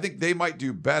 I think they might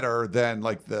do better than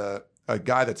like a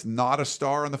guy that's not a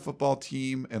star on the football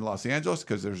team in Los Angeles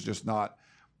because there's just not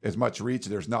as much reach.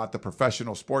 There's not the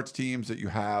professional sports teams that you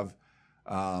have.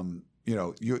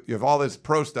 You have all this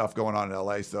pro stuff going on in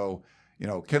LA. So,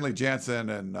 Kenley Jansen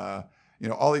and,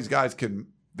 all these guys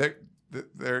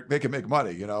they can make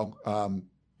money,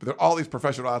 but all these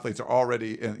professional athletes are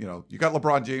already in, you got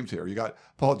LeBron James here, you got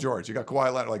Paul George, you got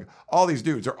Kawhi Leonard, like all these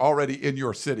dudes are already in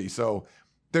your city. So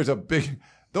there's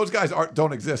those guys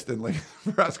don't exist in Lincoln,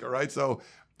 Nebraska, right? So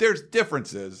there's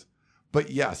differences, but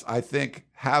yes, I think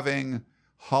having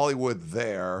Hollywood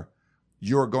there,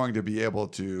 you're going to be able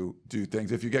to do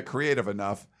things if you get creative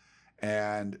enough,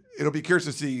 and it'll be curious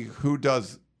to see who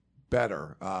does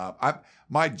better.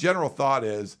 My general thought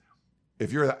is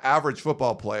if you're the average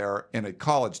football player in a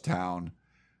college town,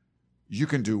 you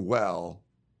can do well,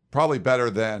 probably better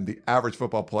than the average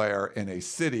football player in a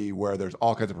city where there's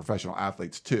all kinds of professional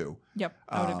athletes too. Yep,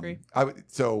 I would agree.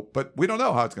 But we don't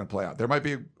know how it's going to play out. There might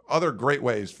be other great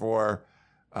ways for,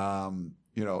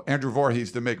 Andrew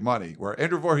Voorhees to make money, where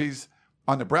Andrew Voorhees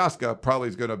on Nebraska probably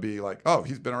is going to be like, oh,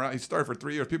 he's been around. He started for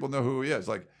 3 years. People know who he is.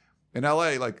 Like in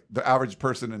LA, like the average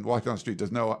person and walking down the street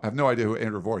have no idea who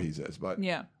Andrew Voorhees is. But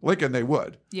yeah, Lincoln, they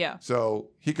would. Yeah. So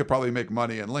he could probably make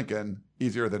money in Lincoln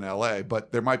easier than LA.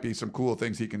 But there might be some cool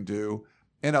things he can do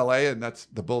in LA, and that's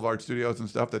the Boulevard Studios and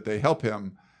stuff that they help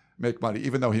him make money,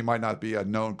 even though he might not be a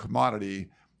known commodity,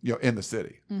 in the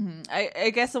city. Mm-hmm. I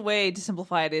guess a way to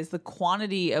simplify it is the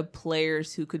quantity of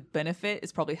players who could benefit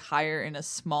is probably higher in a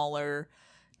smaller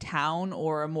town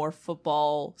or a more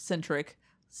football centric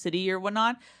city or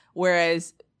whatnot.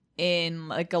 Whereas in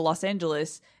like a Los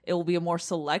Angeles, it will be a more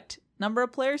select number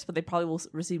of players, but they probably will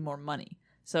receive more money.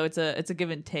 So it's a give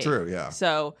and take. True, yeah.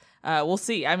 So we'll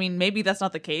see. I mean, maybe that's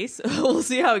not the case. We'll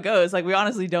see how it goes. Like we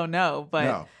honestly don't know. But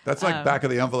no, that's like back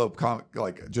of the envelope.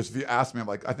 Like just if you ask me, I'm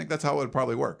like, I think that's how it would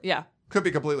probably work. Yeah. Could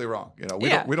be completely wrong.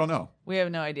 We don't know. We have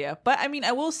no idea. But I mean,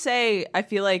 I will say, I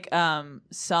feel like some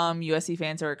USC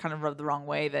fans are kind of rubbed the wrong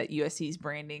way that USC is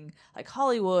branding like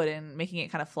Hollywood and making it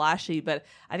kind of flashy. But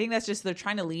I think that's just they're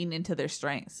trying to lean into their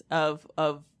strengths of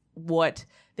what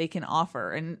they can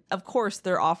offer. And of course,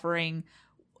 they're offering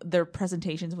their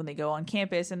presentations when they go on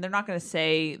campus, and they're not going to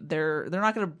say they're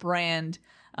not going to brand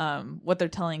what they're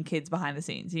telling kids behind the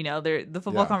scenes. The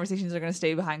football conversations are going to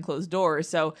stay behind closed doors.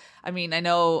 So, I mean,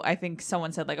 I think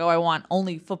someone said like, oh, I want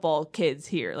only football kids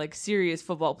here, like serious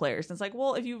football players. And it's like,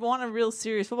 well, if you want a real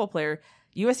serious football player,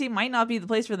 USC might not be the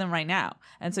place for them right now.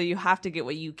 And so you have to get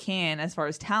what you can as far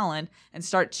as talent and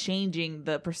start changing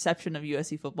the perception of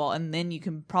USC football. And then you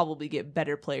can probably get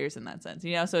better players in that sense,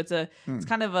 so it's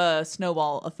kind of a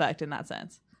snowball effect in that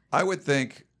sense. I would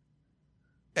think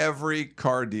every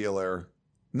car dealer,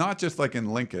 not just like in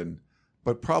Lincoln,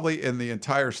 but probably in the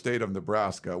entire state of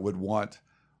Nebraska would want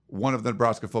one of the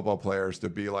Nebraska football players to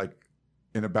be like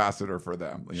an ambassador for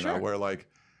them, you know, where like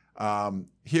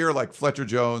here, like Fletcher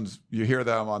Jones, you hear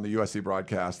them on the USC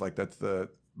broadcast, like that's the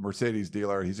Mercedes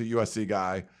dealer. He's a USC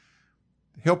guy.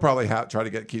 He'll probably try to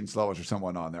get Keaton Slovis or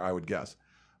someone on there, I would guess.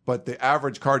 But the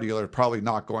average car dealer is probably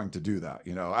not going to do that,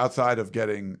 you know, outside of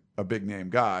getting a big name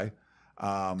guy.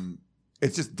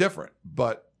 It's just different.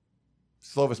 But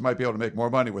Slovis might be able to make more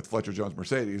money with Fletcher Jones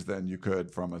Mercedes than you could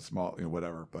from a small, you know,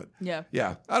 whatever. But yeah,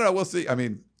 I don't know. We'll see. I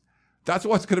mean, that's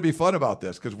what's going to be fun about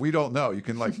this because we don't know. You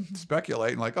can like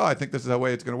speculate and like, oh, I think this is the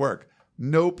way it's going to work.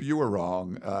 Nope, you were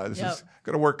wrong. This is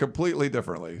going to work completely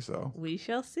differently. So we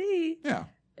shall see. Yeah.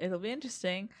 It'll be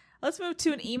interesting. Let's move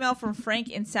to an email from Frank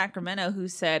in Sacramento who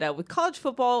said, with college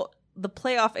football, the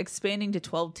playoff expanding to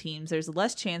 12 teams, there's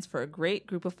less chance for a great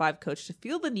group of 5 coach to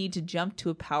feel the need to jump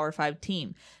to a Power 5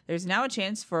 team. There's now a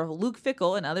chance for Luke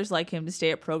Fickell and others like him to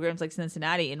stay at programs like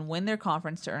Cincinnati and win their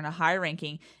conference to earn a high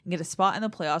ranking and get a spot in the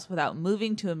playoffs without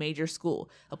moving to a major school.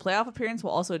 A playoff appearance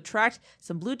will also attract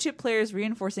some blue chip players,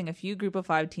 reinforcing a few group of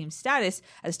 5 team status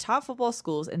as top football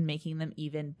schools and making them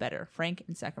even better. Frank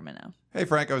in Sacramento. Hey,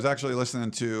 Frank, I was actually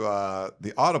listening to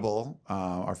the Audible.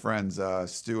 Our friends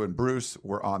Stu and Bruce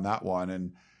were on that one,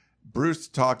 and Bruce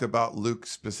talked about Luke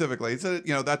specifically. He said,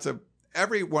 you know,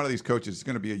 every one of these coaches is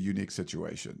going to be a unique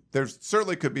situation. There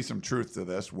certainly could be some truth to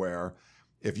this where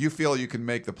if you feel you can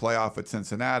make the playoff at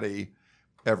Cincinnati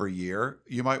every year,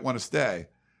 you might want to stay.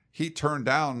 He turned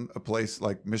down a place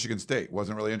like Michigan State,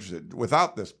 wasn't really interested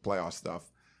without this playoff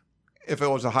stuff. If it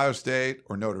was Ohio State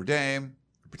or Notre Dame,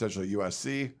 potentially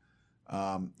USC,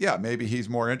 maybe he's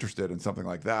more interested in something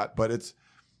like that. But it's,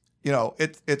 you know,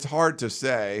 it's hard to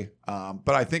say,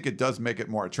 but I think it does make it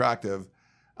more attractive.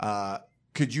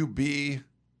 Could you be,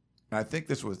 and I think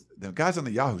this was, the guys on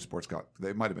the Yahoo Sports,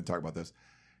 they might have been talking about this.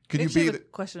 Could you be have a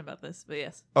question about this, but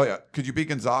yes. Oh, yeah. Could you be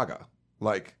Gonzaga?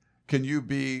 Like, can you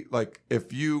be, like,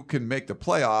 if you can make the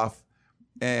playoff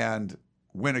and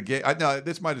win a game, no,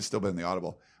 this might have still been in the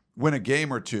Audible, win a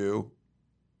game or two,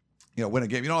 you know, win a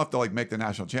game. You don't have to, like, make the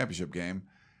national championship game,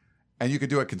 and you can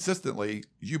do it consistently.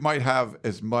 You might have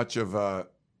as much of a,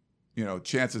 you know,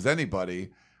 chance as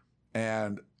anybody.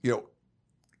 And, you know,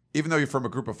 even though you're from a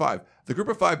group of 5, the group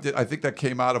of 5 I think that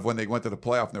came out of when they went to the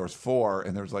playoff and there was 4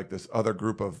 and there's like this other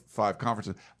group of 5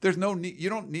 conferences. There's no need, you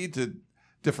don't need to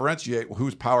differentiate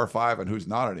who's Power 5 and who's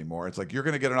not anymore. It's like you're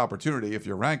going to get an opportunity if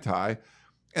you're ranked high.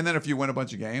 And then if you win a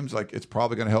bunch of games, like it's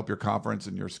probably going to help your conference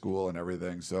and your school and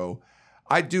everything. So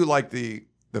I do like the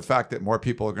fact that more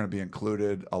people are going to be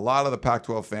included. A lot of the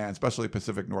Pac-12 fans, especially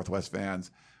Pacific Northwest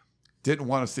fans, didn't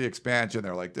want to see expansion.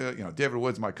 They're like, you know, David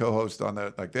Wood's my co-host on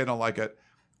that. Like they don't like it.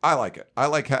 I like it. I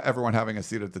like everyone having a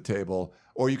seat at the table,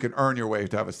 or you can earn your way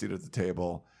to have a seat at the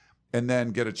table and then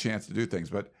get a chance to do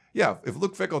things. But yeah, if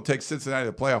Luke Fickell takes Cincinnati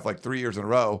to the playoff like 3 years in a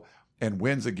row and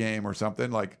wins a game or something,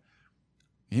 like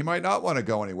he might not want to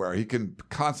go anywhere. He can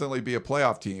constantly be a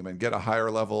playoff team and get a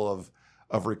higher level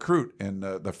of recruit in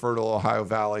the fertile Ohio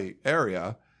Valley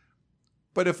area.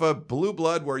 But if a blue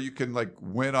blood where you can like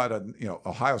win at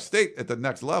Ohio State at the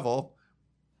next level,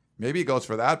 maybe he goes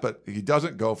for that, but he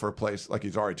doesn't go for a place like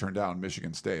he's already turned down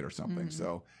Michigan State or something. Mm-hmm.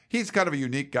 So he's kind of a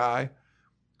unique guy,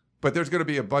 but there's going to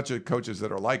be a bunch of coaches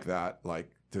that are like that.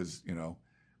 Like does, you know,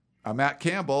 a Matt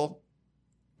Campbell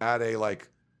at a like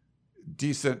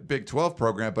decent Big 12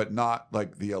 program, but not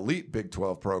like the elite Big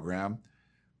 12 program.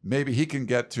 Maybe he can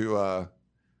get to a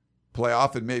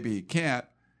playoff and maybe he can't.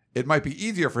 It might be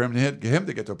easier for him to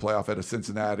get to a playoff at a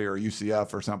Cincinnati or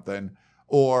UCF or something,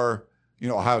 or, you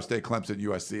know, Ohio State, Clemson,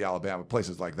 USC, Alabama,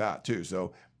 places like that too.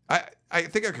 So I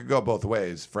think it could go both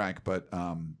ways, Frank, but,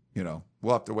 you know,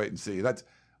 we'll have to wait and see.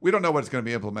 We don't know what it's going to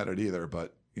be implemented either,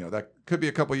 but, you know, that could be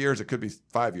a couple of years. It could be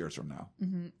 5 years from now.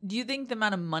 Mm-hmm. Do you think the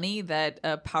amount of money that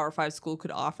a Power 5 school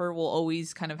could offer will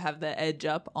always kind of have the edge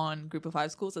up on Group of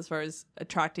 5 schools as far as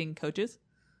attracting coaches?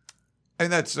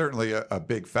 And that's certainly a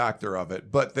big factor of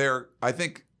it. But I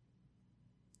think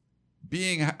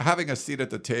having a seat at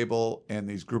the table in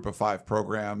these Group of 5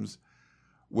 programs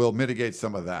will mitigate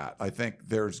some of that. I think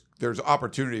there's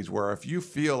opportunities where if you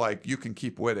feel like you can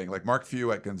keep winning, like Mark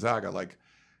Few at Gonzaga, like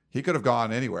he could have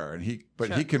gone anywhere, and he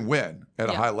can win at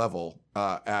a high level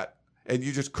and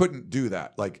you just couldn't do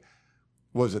that. Like,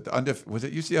 was it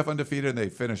UCF undefeated and they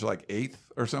finished like 8th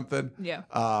or something? Yeah.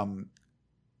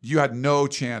 You had no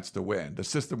chance to win. The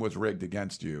system was rigged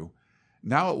against you.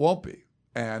 Now it won't be.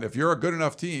 And if you're a good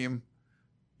enough team,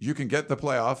 you can get the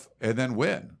playoff and then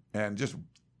win and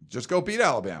just go beat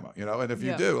Alabama, you know? And if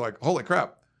you do, like, holy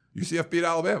crap, UCF beat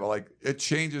Alabama. Like, it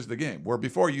changes the game. Where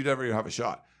before, you'd never even have a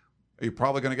shot. Are you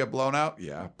probably going to get blown out?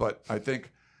 Yeah. But I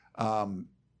think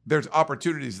There's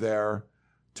opportunities there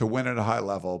to win at a high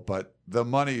level, but the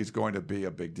money is going to be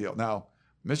a big deal. Now,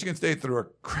 Michigan State threw a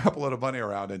crap load of money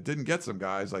around and didn't get some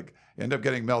guys. Like, ended up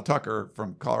getting Mel Tucker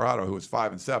from Colorado, who was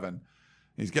 5-7.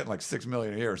 He's getting like $6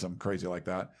 million a year or something crazy like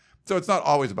that. So it's not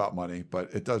always about money,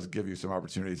 but it does give you some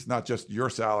opportunities. It's not just your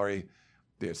salary,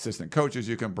 the assistant coaches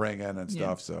you can bring in and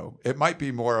stuff. So it might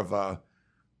be more of a,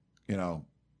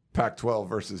 Pac-12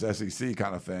 versus SEC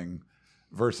kind of thing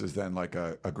versus then like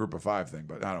a group of 5 thing.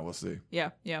 But I don't know. We'll see. Yeah.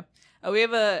 We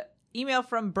have a email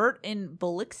from Bert in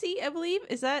Biloxi, I believe.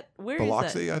 Is that where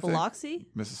Biloxi, is that? I think. Biloxi,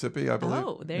 Mississippi, I believe.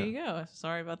 Oh, there you go.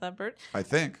 Sorry about that, Bert. I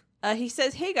think. He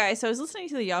says, "Hey guys, so I was listening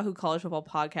to the Yahoo College Football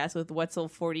podcast with Wetzel,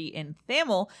 Forty, and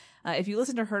Thamel. If you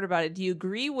listened or heard about it, do you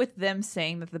agree with them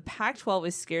saying that the Pac-12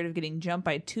 is scared of getting jumped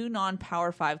by 2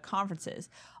 non-Power 5 conferences?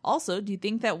 Also, do you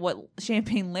think that what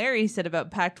Champagne Larry said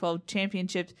about Pac-12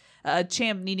 championships,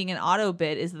 champ needing an auto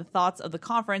bid is the thoughts of the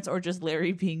conference or just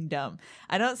Larry being dumb?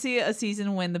 I don't see a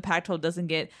season when the Pac-12 doesn't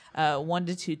get 1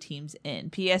 to 2 teams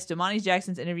in. P.S. Damani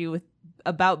Jackson's interview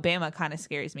about Bama kind of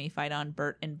scares me. Fight on,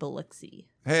 Bert and Biloxi."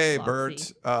 Hey,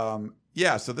 Biloxi.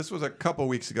 Bert. So this was a couple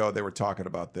weeks ago. They were talking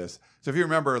about this. So if you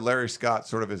remember, Larry Scott,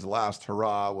 sort of his last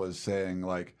hurrah, was saying,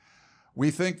 like, we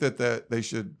think that they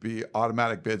should be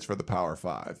automatic bids for the Power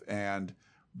 5. And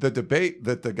the debate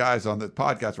that the guys on the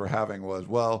podcast were having was,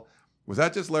 well, was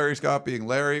that just Larry Scott being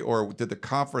Larry, or did the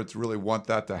conference really want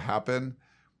that to happen?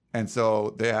 And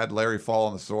so they had Larry fall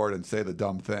on the sword and say the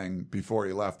dumb thing before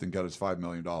he left and get his $5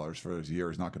 million for his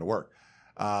year is not going to work.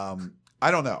 I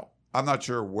don't know. I'm not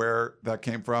sure where that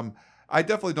came from. I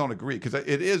definitely don't agree because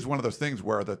it is one of those things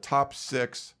where the top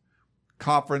 6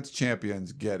 conference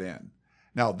champions get in.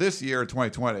 Now, this year,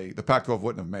 2020, the Pac-12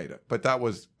 wouldn't have made it, but that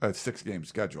was a 6-game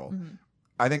schedule. Mm-hmm.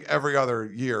 I think every other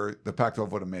year, the Pac-12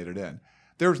 would have made it in.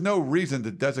 There's no reason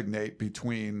to designate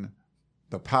between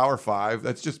the Power 5.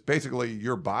 That's just basically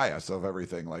your bias of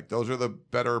everything. Like, those are the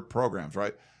better programs,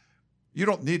 right? You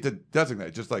don't need to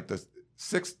designate. Just like the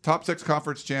top 6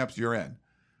 conference champs, you're in.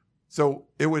 So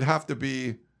it would have to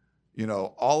be,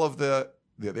 all of the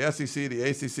SEC, the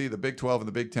ACC, the Big 12, and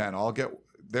the Big 10 all get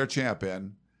their champ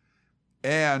in,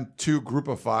 and 2 group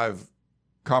of 5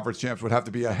 conference champs would have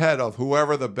to be ahead of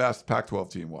whoever the best Pac-12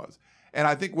 team was. And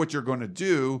I think what you're going to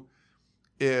do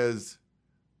is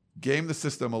game the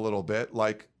system a little bit,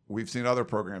 like we've seen other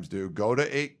programs do. Go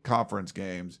to 8 conference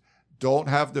games. Don't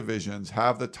have divisions.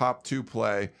 Have the top 2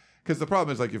 play. Because the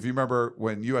problem is, like, if you remember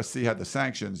when USC had the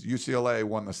sanctions, UCLA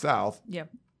won the South. Yep.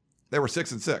 They were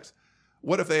 6-6.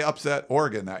 What if they upset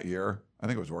Oregon that year? I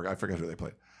think it was Oregon. I forget who they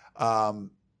played. And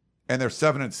they're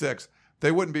 7-6.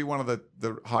 They wouldn't be one of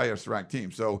the highest ranked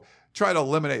teams. So try to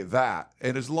eliminate that.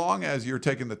 And as long as you're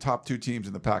taking the top 2 teams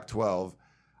in the Pac-12,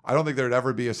 I don't think there'd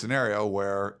ever be a scenario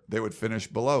where they would finish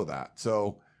below that.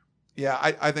 So, yeah,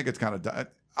 I think it's kind of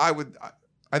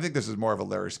I think this is more of a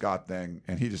Larry Scott thing,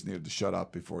 and he just needed to shut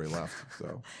up before he left.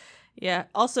 So, yeah.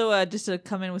 Also, just to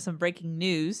come in with some breaking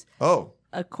news. Oh.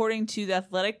 According to The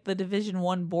Athletic, the Division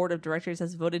I Board of Directors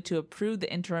has voted to approve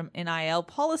the interim NIL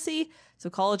policy, so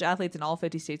college athletes in all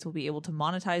 50 states will be able to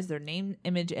monetize their name,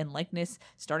 image, and likeness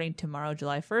starting tomorrow,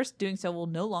 July 1st. Doing so will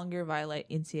no longer violate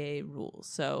NCAA rules.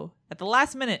 So, at the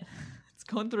last minute, it's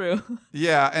going through.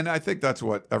 Yeah, and I think that's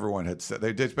what everyone had said.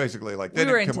 They did basically we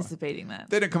were anticipating that.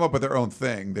 They didn't come up with their own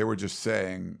thing. They were just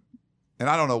saying, and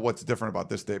I don't know what's different about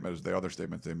this statement as the other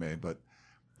statements they made, but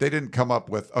they didn't come up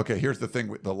with, okay, here's the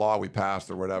thing, the law we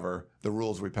passed or whatever, the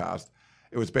rules we passed.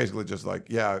 It was basically just like,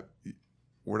 yeah,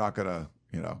 we're not going to,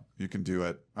 you can do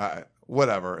it.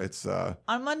 Whatever. It's on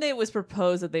Monday it was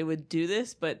proposed that they would do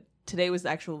this, but today was the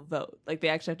actual vote. Like, they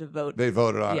actually have to vote. They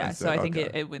voted on it. Yeah, so I think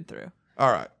it went through.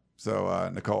 All right. So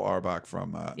Nicole Auerbach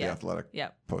from The Athletic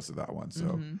posted that one.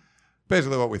 So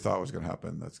basically what we thought was going to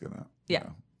happen, that's going to,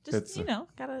 just,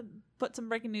 got to put some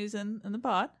breaking news in the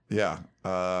pod. Yeah.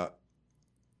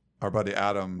 Our buddy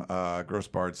Adam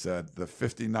Grossbard said the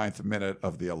 59th minute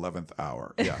of the 11th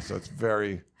hour. Yeah, so it's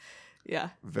very,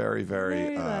 very,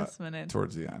 very last minute.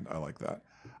 Towards the end. I like that.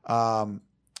 All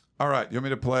right, you want me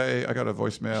to play? I got a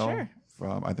voicemail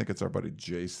from, I think it's our buddy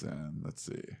Jason. Let's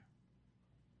see.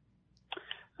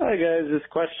 Hi, guys. This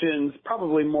question's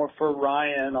probably more for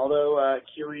Ryan, although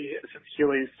Keely's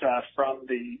from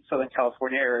the Southern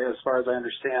California area, as far as I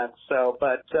understand. So,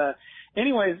 but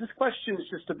anyways, this question is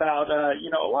just about, a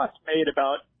lot's made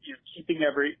about keeping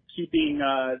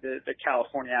the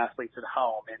California athletes at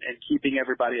home and keeping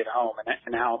everybody at home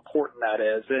and how important that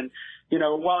is. And,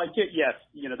 while I get, yes,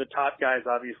 the top guys,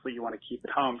 obviously you want to keep at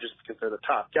home just because they're the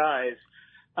top guys,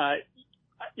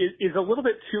 is a little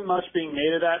bit too much being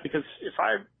made of that, because if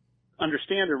I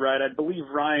understand it right, I believe,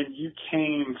 Ryan, you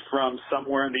came from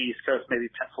somewhere in the East Coast, maybe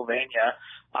Pennsylvania.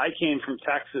 I came from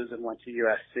Texas and went to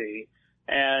USC.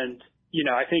 And, you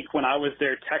know, I think when I was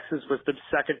there, Texas was the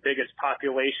second biggest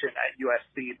population at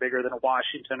USC, bigger than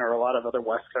Washington or a lot of other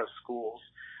West Coast schools.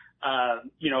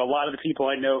 You know, a lot of the people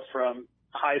I know from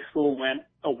high school went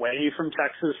away from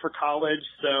Texas for college.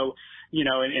 So, you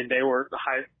know, and they were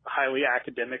highly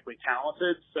academically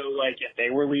talented. So, like, and they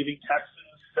were leaving Texas.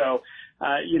 So,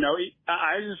 you know,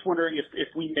 I was just wondering if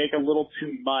we make a little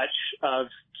too much of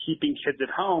keeping kids at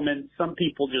home, and some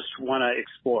people just want to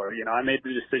explore. You know, I made the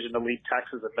decision to leave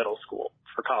Texas at middle school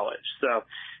for college. So,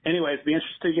 anyways, be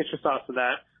interested to get your thoughts on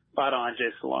that. Spot on,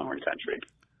 Jason Longhorn Country.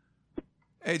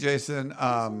 Hey, Jason.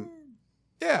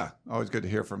 Yeah, always good to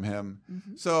hear from him.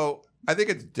 Mm-hmm. So I think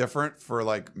it's different for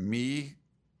like me.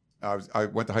 I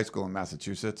went to high school in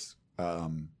Massachusetts.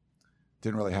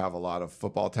 Didn't really have a lot of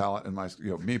football talent in my,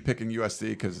 me picking USC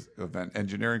because of an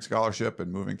engineering scholarship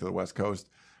and moving to the West Coast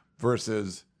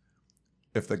versus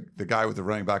if the guy with the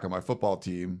running back on my football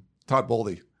team, Todd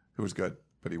Boldy, who was good,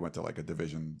 but he went to like a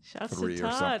Division III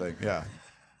or something. Yeah.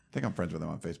 I think I'm friends with him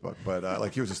on Facebook, but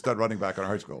like he was a stud running back on our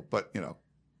high school, but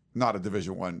not a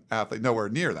Division I athlete, nowhere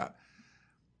near that.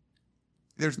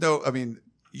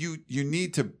 You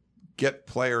need to get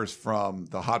players from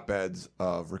the hotbeds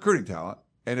of recruiting talent.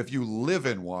 And if you live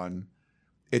in one,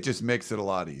 it just makes it a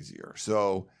lot easier.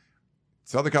 So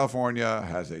Southern California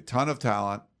has a ton of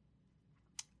talent,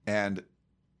 and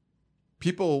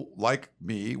people like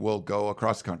me will go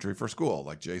across the country for school.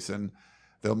 Like Jason,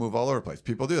 they'll move all over the place.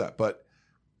 People do that. But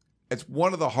it's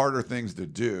one of the harder things to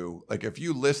do. Like if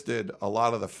you listed a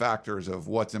lot of the factors of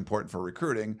what's important for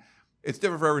recruiting, it's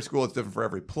different for every school. It's different for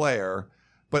every player.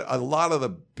 But a lot of the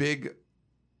big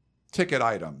ticket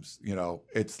items,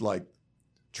 it's like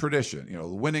tradition.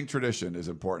 Winning tradition is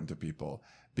important to people.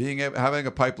 Having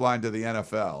a pipeline to the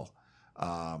NFL.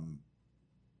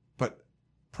 But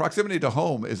proximity to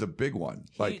home is a big one.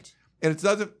 Huge.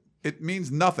 And it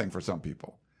means nothing for some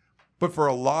people. But for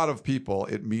a lot of people,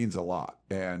 it means a lot.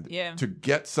 And to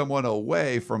get someone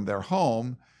away from their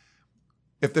home,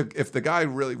 if the guy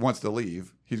really wants to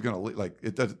leave, he's going to leave. Like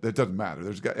it doesn't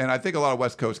matter. And I think a lot of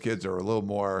West Coast kids are a little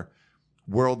more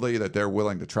worldly, that they're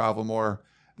willing to travel more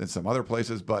than some other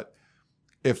places. But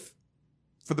if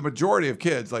for the majority of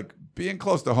kids, like being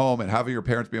close to home and having your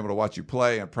parents be able to watch you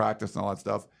play and practice and all that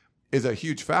stuff is a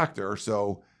huge factor.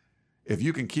 So if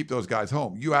you can keep those guys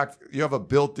home, you have a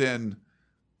built-in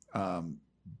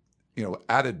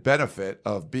added benefit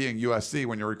of being USC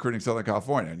when you're recruiting Southern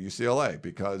California and UCLA,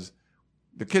 because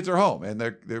the kids are home and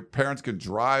their parents can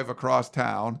drive across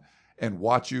town and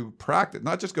watch you practice,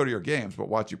 not just go to your games, but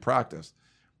watch you practice.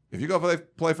 If you go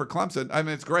play for Clemson, I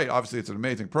mean, it's great. Obviously, it's an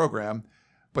amazing program,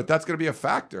 but that's going to be a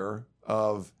factor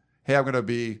of, hey, I'm going to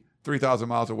be 3,000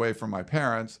 miles away from my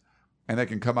parents and they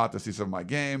can come out to see some of my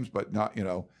games, but not,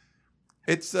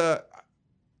 it's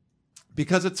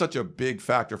because it's such a big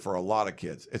factor for a lot of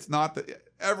kids. It's not that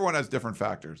everyone has different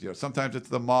factors. Sometimes it's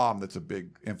the mom that's a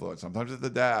big influence. Sometimes it's the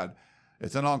dad,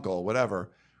 it's an uncle,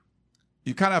 whatever.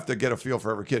 You kind of have to get a feel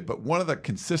for every kid. But one of the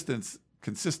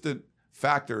consistent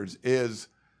factors is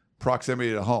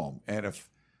proximity to home. And if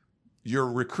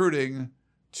you're recruiting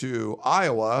to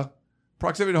Iowa,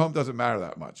 proximity to home doesn't matter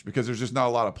that much because there's just not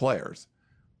a lot of players.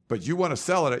 But you want to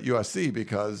sell it at USC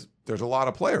because there's a lot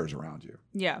of players around you.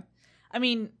 Yeah. I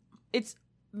mean,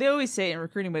 they always say in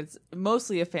recruiting, but it's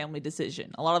mostly a family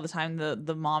decision. A lot of the time,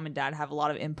 the mom and dad have a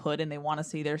lot of input and they want to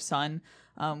see their son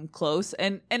close.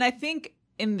 And I think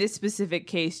in this specific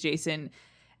case, Jason,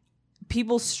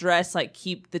 people stress like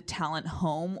keep the talent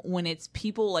home when it's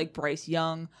people like Bryce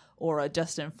Young or a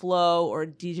Justin Flo or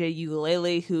DJ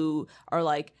Ukulele who are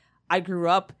like, I grew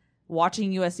up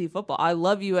watching USC football. I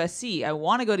love USC. I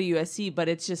want to go to USC, but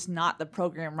it's just not the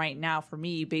program right now for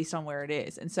me based on where it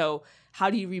is. And so how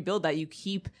do you rebuild that? You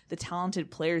keep the talented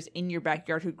players in your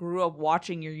backyard who grew up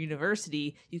watching your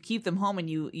university. You keep them home and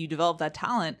you develop that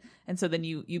talent. And so then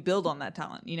you build on that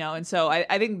talent, And so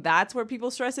I think that's where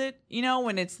people stress it,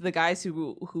 when it's the guys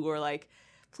who are like,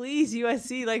 please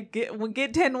USC, like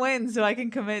get 10 wins so I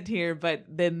can commit here. But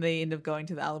then they end up going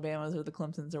to the Alabamas or the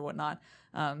Clemsons or whatnot.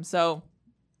 So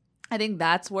I think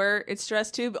that's where it's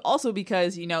stressed too, but also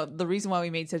because, the reason why we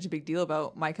made such a big deal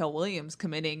about Michael Williams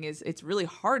committing is it's really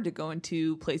hard to go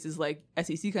into places like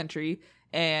SEC country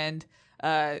and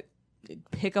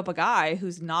pick up a guy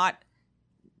who's not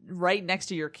right next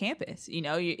to your campus.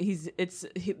 The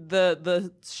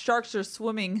sharks are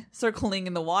circling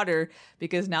in the water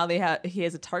because now he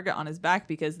has a target on his back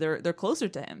because they're closer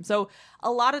to him. So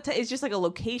a lot of it's just like a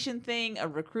location thing, a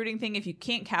recruiting thing. If you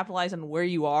can't capitalize on where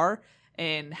you are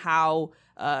and how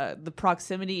the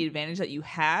proximity advantage that you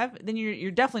have, then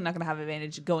you're definitely not going to have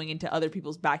advantage going into other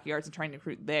people's backyards and trying to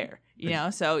recruit there.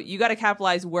 So you got to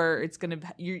capitalize where it's going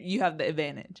to you have the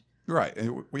advantage. Right.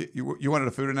 And you wanted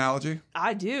a food analogy?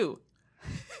 I do.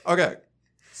 Okay.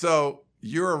 So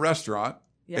you're a restaurant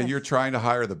and you're trying to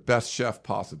hire the best chef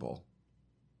possible.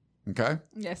 Okay?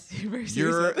 Yes, you're very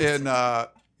serious.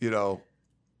 You're in,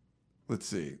 let's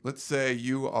see. Let's say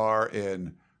you are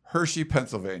in Hershey,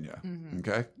 Pennsylvania. Mm-hmm.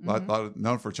 Okay?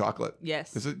 Known for chocolate.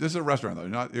 Yes. This is a restaurant,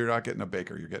 though. You're not getting a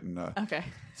baker. You're getting okay.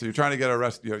 So you're trying to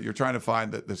get you're trying to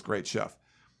find this great chef.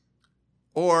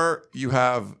 Or you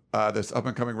have this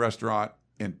up-and-coming restaurant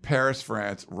in Paris,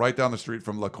 France, right down the street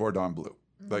from Le Cordon Bleu,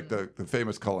 like the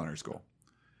famous culinary school.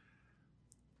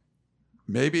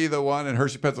 Maybe the one in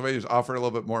Hershey, Pennsylvania is offering a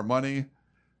little bit more money.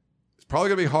 It's probably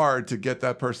going to be hard to get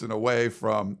that person away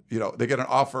from, they get an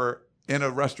offer in a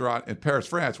restaurant in Paris,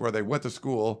 France, where they went to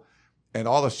school and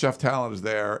all the chef talent is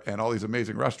there and all these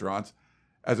amazing restaurants,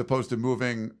 as opposed to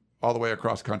moving all the way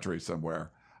across country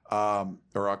somewhere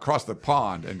or across the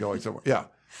pond and going somewhere. Yeah.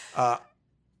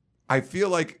 I feel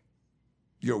like,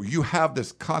 you have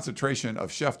this concentration of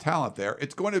chef talent there.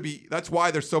 It's going to be, that's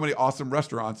why there's so many awesome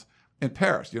restaurants in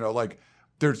Paris,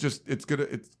 there's just, it's going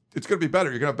to be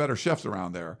better. You're going to have better chefs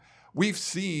around there. We've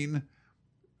seen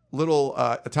little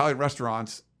Italian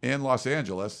restaurants in Los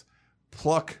Angeles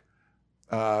pluck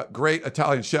great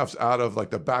Italian chefs out of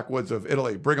like the backwoods of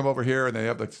Italy, bring them over here, and they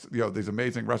have these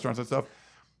amazing restaurants and stuff.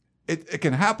 It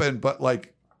can happen, but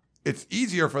like it's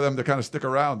easier for them to kind of stick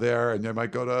around there, and they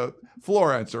might go to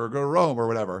Florence or go to Rome or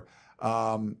whatever.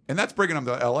 And that's bringing them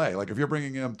to LA. Like if you're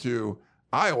bringing them to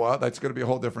Iowa, that's going to be a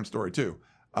whole different story too.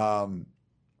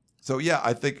 So yeah,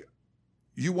 I think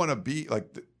you want to be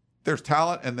like, there's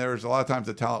talent, and there's a lot of times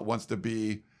the talent wants to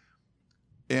be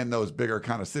in those bigger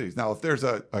kind of cities. Now, if there's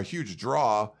a huge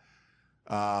draw,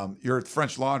 you're at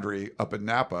French Laundry up in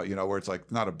Napa, where it's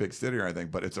like not a big city or anything,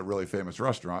 but it's a really famous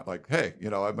restaurant. Like, hey,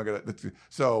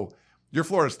 so you're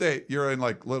Florida State, you're in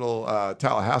like little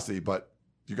Tallahassee, but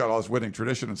you got all this winning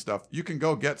tradition and stuff. You can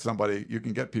go get somebody, you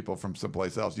can get people from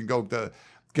someplace else. You can go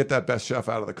get that best chef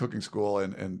out of the cooking school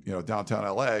in downtown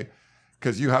LA,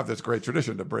 because you have this great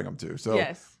tradition to bring them to. So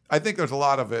yes. I think there's a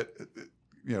lot of it.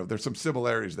 There's some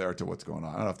similarities there to what's going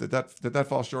on. I don't know if did that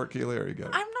fall short, Keely, or you get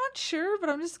it? I'm not sure, but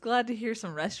I'm just glad to hear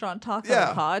some restaurant talk on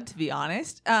the pod, to be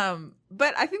honest.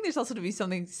 But I think there's also to be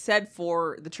something said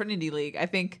for the Trinity League. I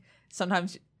think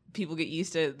sometimes people get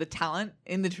used to the talent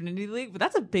in the Trinity League, but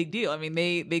that's a big deal. I mean,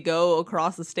 they go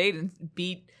across the state and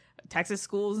beat Texas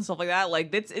schools and stuff like that.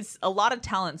 Like it's a lot of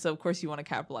talent, so of course you want to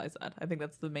capitalize that. I think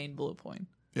that's the main bullet point.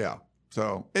 Yeah.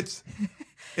 So it's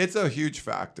a huge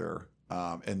factor,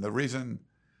 and the reason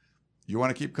you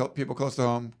want to keep people close to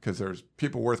home, because there's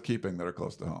people worth keeping that are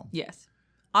close to home. Yes.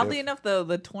 Oddly enough, though,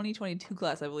 the 2022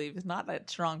 class, I believe, is not that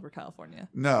strong for California.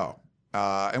 No.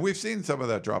 And we've seen some of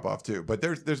that drop off too. But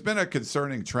there's been a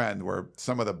concerning trend where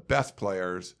some of the best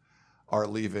players are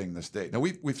leaving the state. Now,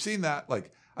 we've seen that.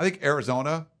 Like, I think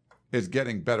Arizona is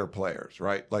getting better players,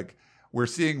 right? Like, we're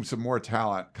seeing some more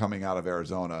talent coming out of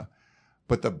Arizona.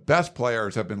 But the best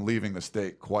players have been leaving the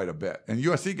state quite a bit. And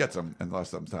USC gets them in less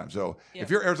sometimes. So if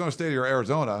you're Arizona State or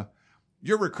Arizona,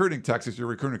 you're recruiting Texas, you're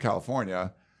recruiting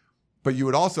California, but you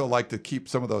would also like to keep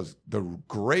some of the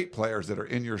great players that are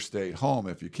in your state home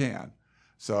if you can.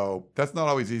 So that's not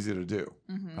always easy to do.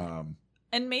 Mm-hmm.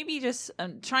 And maybe just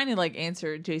trying to like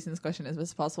answer Jason's question as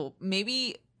best as possible.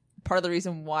 Maybe part of the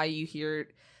reason why you hear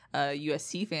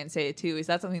USC fans say it too is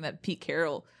that's something that Pete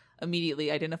Carroll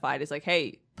immediately identified as like,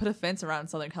 hey, put a fence around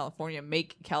Southern California,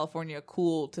 make California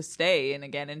cool to stay in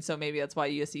again. And so maybe that's why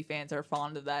USC fans are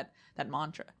fond of that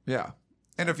mantra. Yeah.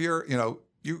 And if you're,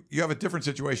 you have a different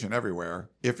situation everywhere.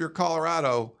 If you're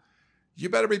Colorado, you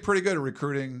better be pretty good at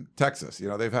recruiting Texas.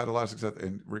 They've had a lot of success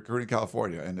in recruiting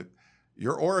California. And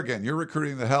you're Oregon, you're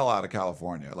recruiting the hell out of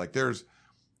California. Like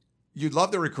you'd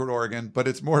love to recruit Oregon, but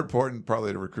it's more important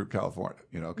probably to recruit California,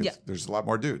 because there's a lot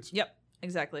more dudes. Yep,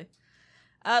 exactly.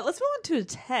 Let's move on to a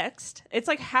text. It's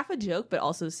like half a joke, but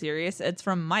also serious. It's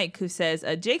from Mike, who says,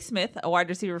 Jake Smith, a wide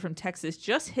receiver from Texas,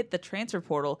 just hit the transfer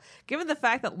portal. Given the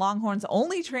fact that Longhorns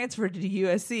only transferred to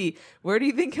USC, where do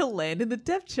you think he'll land in the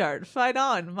depth chart? Fight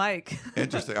on, Mike.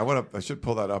 Interesting. I should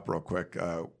pull that up real quick.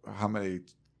 How many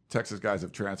Texas guys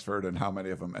have transferred and how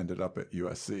many of them ended up at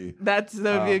USC? That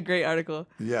would be a great article.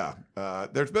 Yeah.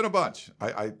 There's been a bunch.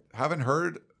 I haven't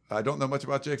heard. I don't know much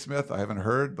about Jake Smith. I haven't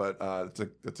heard, but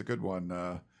it's a good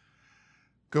one.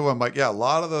 Good one, Mike. Yeah, a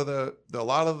lot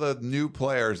of the new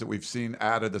players that we've seen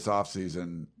added this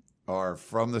offseason are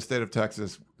from the state of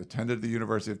Texas, attended the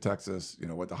University of Texas,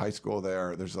 went to high school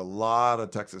there. There's a lot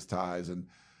of Texas ties, and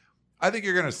I think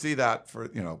you're going to see that for,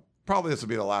 probably this will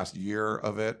be the last year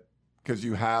of it, because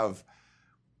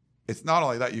it's not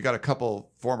only that, you got a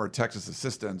couple former Texas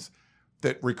assistants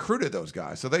that recruited those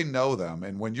guys, so they know them.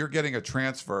 And when you're getting a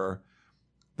transfer,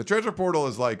 the transfer portal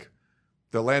is like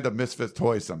the land of misfit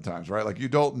toys sometimes, right? Like, you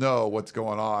don't know what's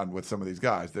going on with some of these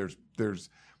guys. There's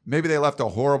maybe they left a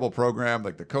horrible program,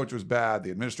 like the coach was bad,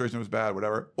 the administration was bad,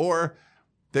 whatever, or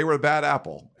they were a bad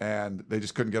apple and they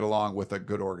just couldn't get along with a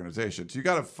good organization. So you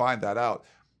got to find that out.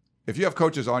 If you have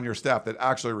coaches on your staff that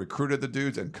actually recruited the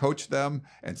dudes and coached them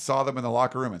and saw them in the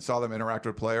locker room and saw them interact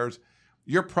with players,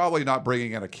 you're probably not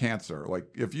bringing in a cancer. Like,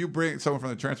 if you bring someone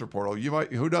from the transfer portal, you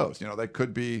might, who knows, they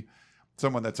could be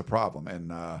someone that's a problem.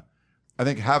 And I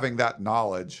think having that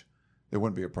knowledge, it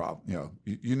wouldn't be a problem.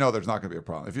 You know there's not going to be a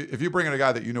problem. If you bring in a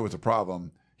guy that you know is a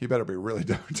problem, he better be really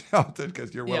talented,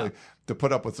 because you're willing to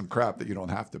put up with some crap that you don't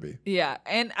have to be. Yeah,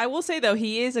 and I will say, though,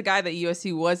 he is a guy that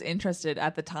USC was interested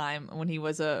at the time when he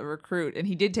was a recruit, and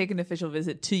he did take an official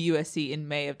visit to USC in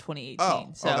May of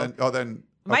 2018. Then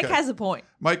Mike okay. has a point.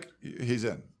 Mike, he's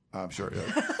in, I'm sure.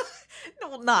 Yeah.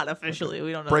 No, not officially.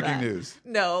 We don't know Breaking that. news.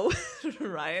 No,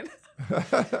 Ryan.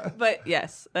 But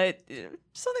yes,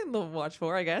 something to watch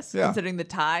for, I guess, considering the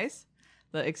ties,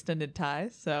 the extended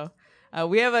ties. So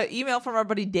we have an email from our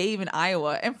buddy Dave in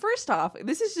Iowa. And first off,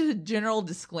 this is just a general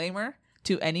disclaimer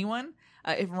to anyone.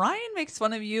 If Ryan makes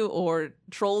fun of you or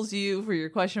trolls you for your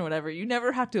question or whatever, you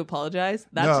never have to apologize.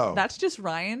 That's just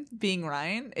Ryan being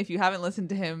Ryan. If you haven't listened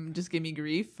to him just give me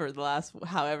grief for the last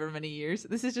however many years,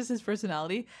 this is just his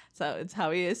personality. So it's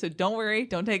how he is. So don't worry.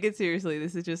 Don't take it seriously.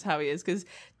 This is just how he is. Because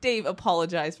Dave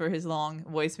apologized for his long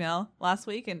voicemail last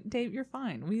week. And Dave, you're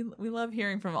fine. We love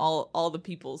hearing from all the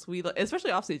peoples.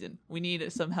 Especially off season. We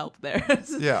need some help there.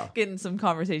 Getting some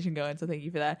conversation going. So thank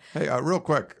you for that. Hey, real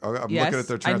quick. I'm looking at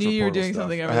their transfer portal. I knew you were doing stuff.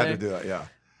 something over I had there. to do that,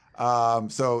 yeah.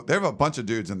 So they have a bunch of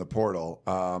dudes in the portal.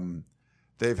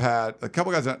 They've had a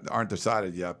couple guys that aren't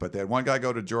decided yet, but they had one guy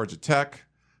go to Georgia Tech,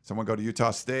 someone go to Utah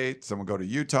State, someone go to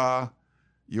Utah,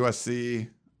 USC.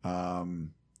 I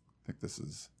think this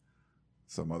is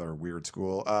some other weird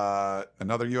school.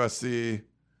 Another USC.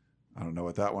 I don't know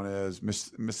what that one is.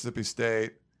 Mississippi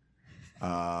State.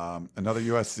 Another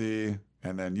USC,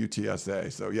 and then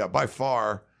UTSA. So yeah, by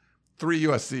far 3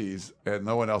 USCs, and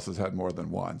no one else has had more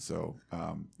than one. So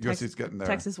USC's getting there.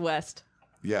 Texas West.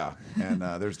 Yeah, and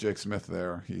there's Jake Smith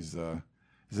there. He's the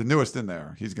newest in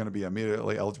there. He's going to be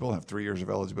immediately eligible, have 3 years of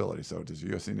eligibility. So does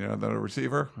USC need another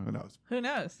receiver? Who knows? Who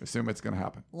knows? Assume it's going to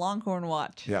happen. Longhorn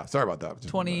watch. Yeah, sorry about that.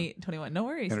 2021. No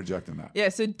worries. Interjecting that. Yeah,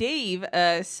 so Dave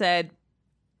said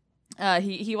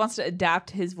he wants to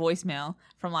adapt his voicemail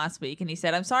from last week, and he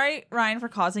said, "I'm sorry, Ryan, for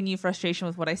causing you frustration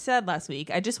with what I said last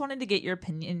week. I just wanted to get your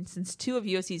opinion since 2 of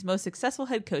USC's most successful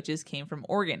head coaches came from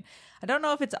Oregon. I don't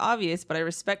know if it's obvious, but I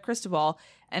respect Cristobal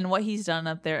and what he's done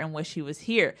up there and wish he was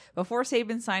here. Before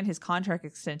Saban signed his contract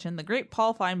extension, the great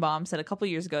Paul Feinbaum said a couple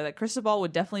years ago that Cristobal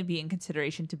would definitely be in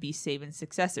consideration to be Saban's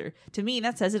successor. To me,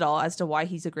 that says it all as to why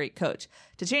he's a great coach.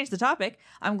 To change the topic,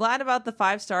 I'm glad about the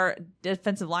 5-star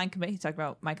defensive line committee," he talked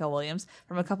about Michael Williams,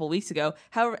 from a couple weeks ago.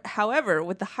 However,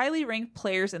 with the highly ranked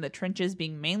players in the trenches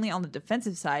being mainly on the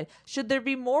defensive side, should there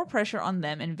be more pressure on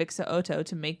them and Vic So'oto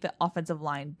to make the offensive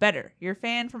line better? Your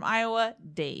fan from Iowa,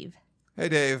 Dave. Hey,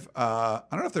 Dave. I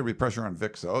don't know if there'd be pressure on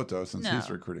Vic So'oto since No. he's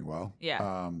recruiting well.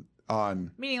 Yeah.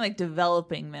 Meaning like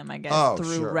developing them, I guess,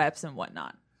 through sure. reps and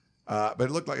whatnot. But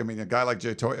it looked like, a guy like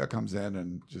Jay Toya comes in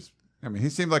and he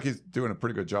seemed like he's doing a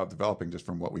pretty good job developing just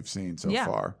from what we've seen so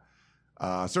far.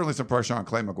 Certainly some pressure on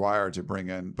Clay McGuire to bring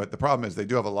in, but the problem is they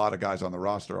do have a lot of guys on the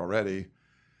roster already.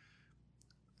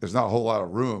 There's not a whole lot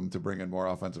of room to bring in more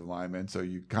offensive linemen, so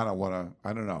you kind of want to,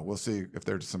 I don't know, we'll see if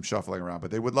there's some shuffling around, but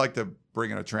they would like to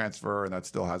bring in a transfer, and that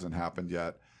still hasn't happened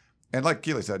yet. And like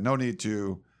Keely said, no need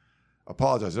to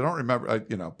apologize. I don't remember,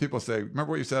 people say, remember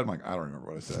what you said? I'm like, I don't remember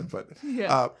what I said, but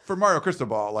for Mario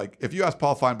Cristobal, like if you ask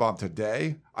Paul Feinbaum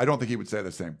today, I don't think he would say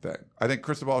the same thing. I think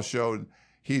Cristobal showed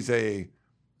he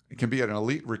can be an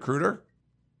elite recruiter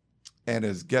and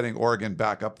is getting Oregon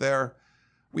back up there.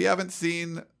 We haven't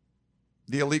seen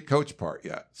the elite coach part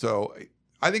yet. So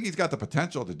I think he's got the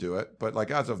potential to do it, but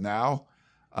like as of now,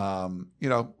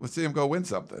 let's see him go win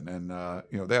something. And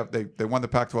they won the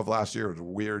Pac-12 last year. It was a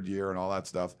weird year and all that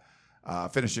stuff.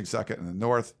 Finishing second in the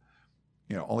North,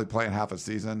 only playing half a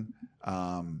season.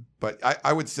 But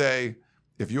I would say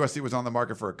if USC was on the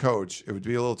market for a coach, it would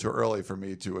be a little too early for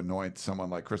me to anoint someone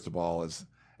like Cristobal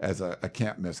as a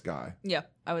can't miss guy. Yeah,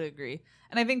 I would agree.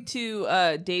 And I think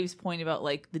to Dave's point about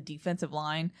like the defensive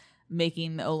line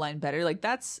making the O-line better, like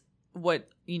that's what,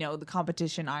 the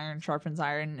competition iron sharpens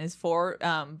iron is for.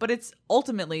 But it's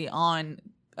ultimately on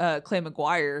Clay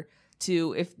McGuire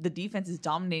to, if the defense is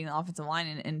dominating the offensive line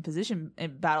in position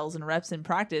battles and reps in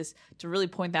practice, to really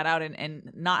point that out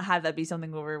and not have that be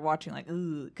something where we're watching like,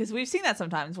 ooh, because we've seen that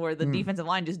sometimes where the defensive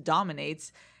line just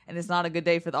dominates and it's not a good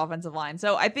day for the offensive line.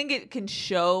 So I think it can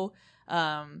show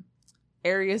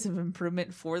areas of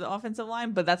improvement for the offensive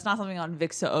line, but that's not something on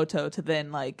Vic So'oto to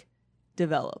then like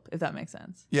develop, if that makes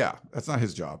sense. Yeah, that's not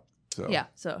his job. So yeah,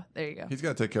 so there you go. He's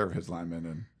got to take care of his linemen,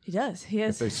 and he does. He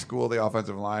has. If they school the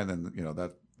offensive line, then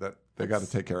that they got to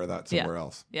take care of that somewhere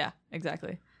else. Yeah,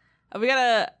 exactly. We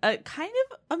got a kind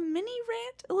of a mini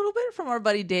rant a little bit from our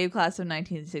buddy Dave, class of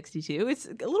 1962. It's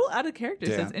a little out of character,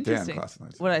 so it's interesting. Dan, class of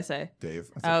 1962. What did I say? Dave.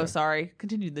 Oh, sorry.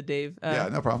 Continued the Dave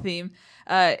no problem. theme.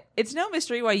 It's no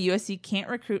mystery why USC can't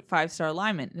recruit 5-star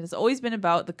linemen. It has always been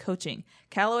about the coaching.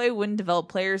 Callaway wouldn't develop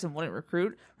players and wouldn't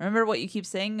recruit. Remember what you keep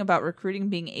saying about recruiting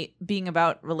being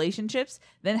about relationships?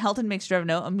 Then Helton makes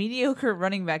Drevno a mediocre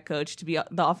running back coach to be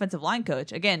the offensive line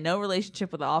coach. Again, no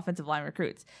relationship with the offensive line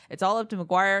recruits. It's all up to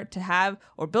McGuire to have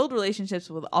or build relationships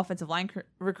with offensive line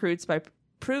recruits by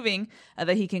proving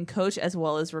that he can coach as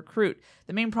well as recruit.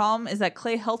 The main problem is that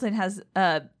Clay Helton has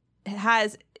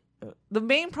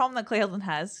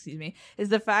is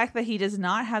the fact that he does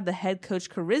not have the head coach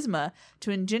charisma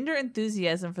to engender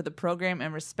enthusiasm for the program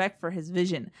and respect for his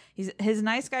vision. His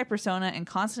nice guy persona and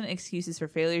constant excuses for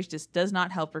failures just does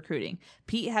not help recruiting.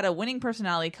 Pete had a winning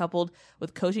personality coupled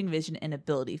with coaching vision and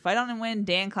ability. Fight on and win,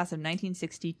 Dan, class of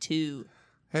 1962.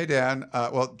 Hey, Dan.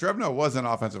 Well, Drevno was an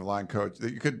offensive line coach.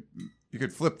 You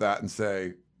could flip that and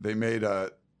say they made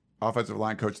a offensive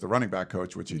line coach the running back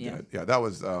coach, which he did. Yeah, that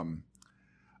was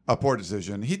a poor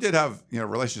decision. He did have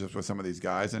relationships with some of these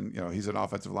guys, and he's an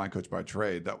offensive line coach by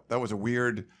trade. That was a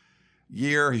weird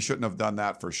year. He shouldn't have done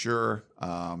that for sure.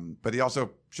 But he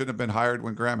also shouldn't have been hired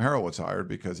when Graham Harrell was hired,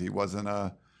 because he wasn't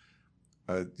a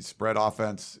spread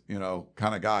offense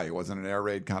kind of guy. He wasn't an air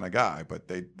raid kind of guy. But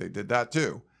they did that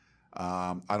too.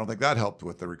 I don't think that helped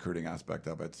with the recruiting aspect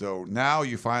of it. So now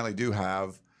you finally do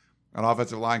have an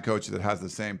offensive line coach that has the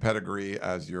same pedigree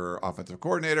as your offensive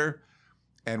coordinator,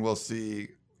 and we'll see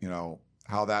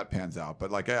how that pans out.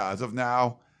 But as of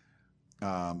now,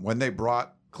 when they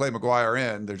brought Clay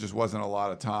McGuire in, there just wasn't a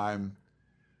lot of time.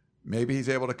 Maybe he's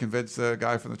able to convince the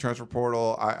guy from the transfer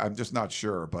portal. I'm just not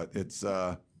sure, but it's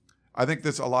I think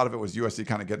a lot of it was USC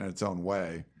kind of getting in its own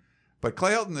way. But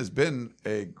Clay Helton has been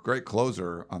a great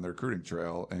closer on the recruiting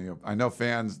trail, and I know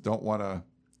fans don't want to.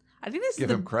 I think this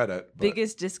give is him credit.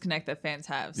 Biggest disconnect that fans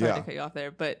have. Sorry to cut you off there,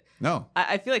 but no,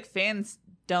 I feel like fans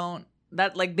don't.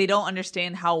 They don't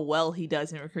understand how well he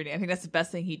does in recruiting. I think that's the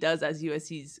best thing he does as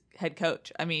USC's head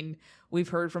coach. I mean, we've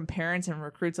heard from parents and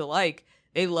recruits alike.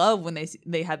 They love when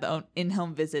they had the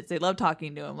in-home visits. They love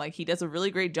talking to him. He does a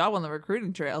really great job on the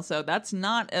recruiting trail. So that's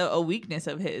not a weakness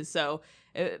of his. So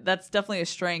that's definitely a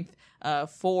strength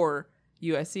for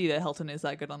USC that Helton is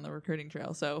that good on the recruiting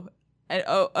trail. So an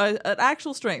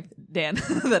actual strength, Dan,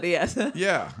 that he has.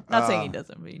 Yeah. Not saying he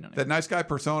doesn't, but that nice guy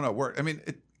persona work. I mean,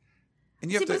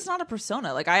 but it's not a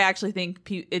persona. I actually think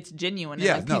it's genuine,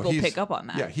 and people pick up on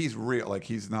that. Yeah, he's real.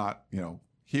 He's not.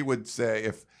 He would say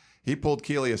if he pulled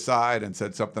Keely aside and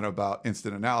said something about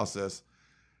instant analysis,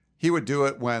 he would do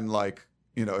it when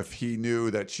if he knew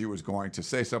that she was going to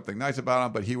say something nice about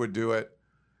him, but he would do it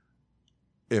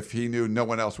if he knew no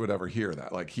one else would ever hear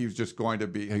that. He's just going to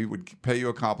he would pay you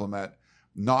a compliment,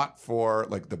 not for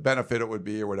the benefit it would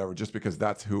be or whatever, just because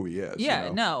that's who he is.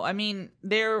 Yeah, no, I mean,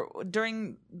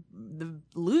 during the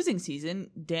losing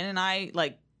season, Dan and I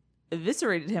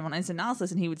eviscerated him on instant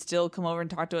analysis, and he would still come over and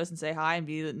talk to us and say hi and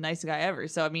be the nicest guy ever.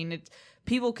 So I mean,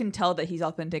 people can tell that he's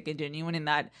authentic and genuine, and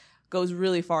that goes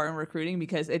really far in recruiting,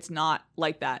 because it's not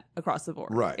like that across the board.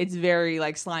 Right. It's very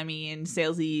slimy and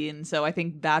salesy, and so I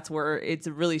think that's where it's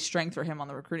a really strength for him on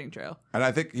the recruiting trail. And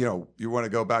I think you want to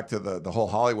go back to the whole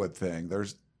Hollywood thing.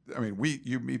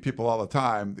 You meet people all the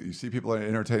time. You see people in the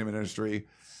entertainment industry.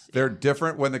 They're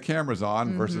different when the camera's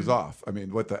on versus off. I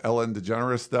mean, with the Ellen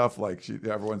DeGeneres stuff,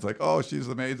 everyone's like, "Oh, she's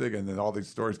amazing," and then all these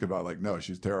stories come out no,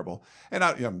 she's terrible. And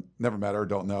I never met her,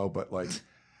 don't know, but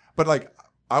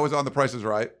I was on The Price is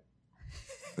Right.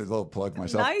 There's a little plug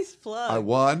myself. Nice plug. I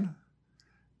won.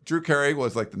 Drew Carey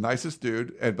was the nicest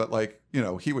dude, but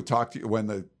he would talk to you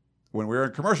when we were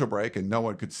in commercial break and no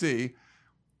one could see,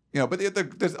 but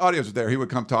the audience was there. He would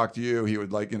come talk to you. He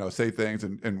would say things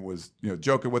and was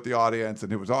joking with the audience,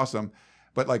 and it was awesome.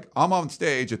 But I'm on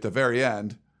stage at the very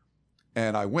end,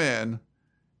 and I win,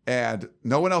 and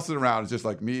no one else is around. It's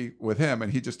just me with him,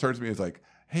 and he just turns to me and is like,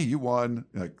 "Hey, you won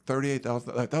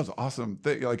 $38,000. That was an awesome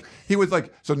thing." He was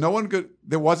so no one could.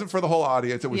 It wasn't for the whole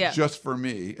audience. It was just for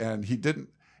me. And he didn't.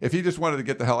 If he just wanted to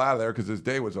get the hell out of there because his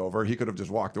day was over, he could have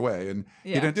just walked away. And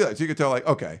he didn't do that. So you could tell,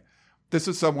 okay, this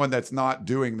is someone that's not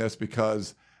doing this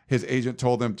because his agent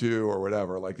told him to or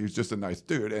whatever. Like, he's just a nice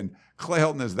dude. And Clay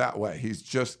Helton is that way. He's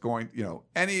just going,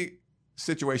 any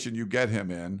situation you get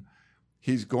him in,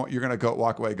 you're going to go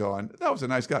walk away going, that was a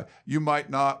nice guy. You might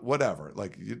not, whatever.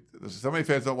 Like, so many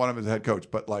fans don't want him as a head coach,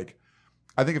 but like,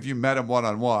 I think if you met him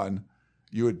one-on-one,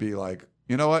 you would be like,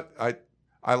 you know what?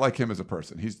 I like him as a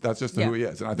person. That's just who he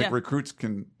is. And I think recruits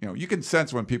can, you can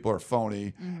sense when people are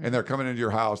phony and they're coming into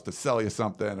your house to sell you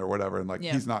something or whatever. And like,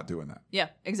 he's not doing that. Yeah,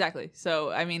 exactly.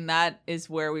 So, I mean, that is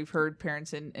where we've heard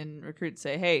parents and recruits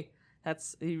say, hey,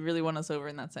 he really won us over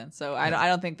in that sense. So I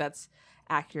don't think that's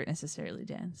accurate necessarily,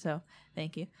 Dan. So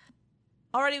thank you.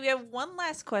 Alrighty, we have one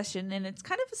last question, and it's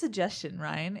kind of a suggestion,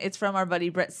 Ryan. It's from our buddy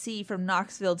Brett C. from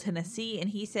Knoxville, Tennessee, and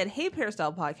he said, hey,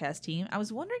 Peristyle Podcast team, I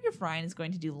was wondering if Ryan is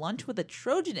going to do lunch with a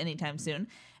Trojan anytime soon,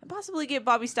 and possibly get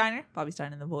Bobby Steiner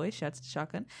and the boys, shouts to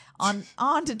Shotgun,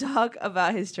 on to talk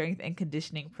about his strength and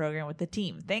conditioning program with the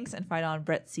team. Thanks, and fight on,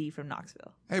 Brett C. from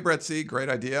Knoxville. Hey, Brett C., great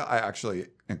idea. I actually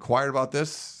inquired about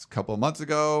this a couple of months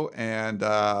ago, and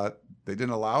they didn't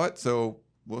allow it, so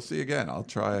we'll see again. I'll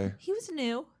try. He was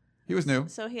new.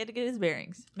 So he had to get his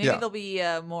bearings. Maybe they'll be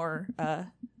more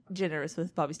generous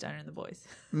with Bobby Steiner and the boys.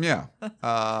 Yeah.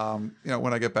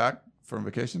 When I get back from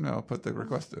vacation, I'll put the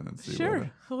request in and see.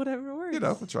 Sure. Whatever works.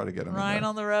 We'll try to get him Ryan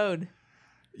on the road.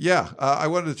 Yeah. I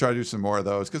wanted to try to do some more of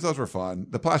those because those were fun.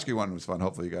 The Plaschke one was fun.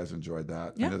 Hopefully you guys enjoyed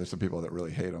that. Yeah. I know there's some people that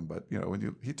really hate him, but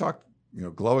he talked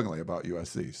glowingly about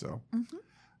USC. So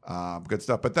good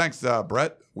stuff. But thanks,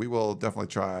 Brett. We will definitely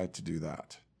try to do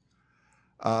that.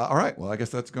 All right. Well, I guess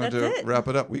that's going to wrap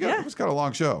it up. It was kind of a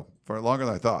long show, for longer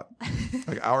than I thought.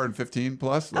 Like an hour and 15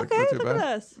 plus. Like, okay, not too look bad. at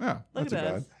us. Yeah, look not too at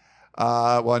bad. us.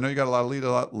 Well, I know you got a lot of Lead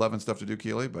 11 stuff to do,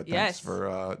 Keely, but thanks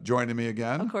for joining me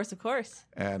again. Of course.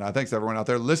 And thanks to everyone out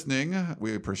there listening.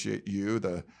 We appreciate you.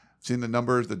 Seeing the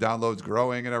numbers, the downloads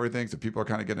growing and everything. So people are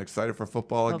kind of getting excited for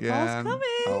football again. Coming.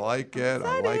 I like it.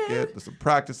 There's some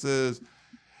practices,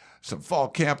 some fall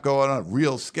camp going on, a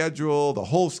real schedule, the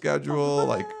whole schedule,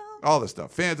 like all this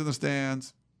stuff. Fans in the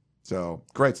stands. So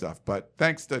great stuff. But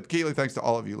thanks to Keely. Thanks to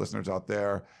all of you listeners out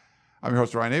there. I'm your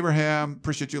host, Ryan Abraham.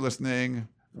 Appreciate you listening.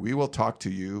 We will talk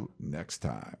to you next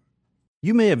time.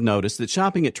 You may have noticed that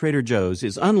shopping at Trader Joe's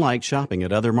is unlike shopping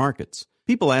at other markets.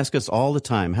 People ask us all the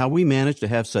time how we manage to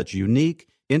have such unique,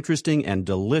 interesting, and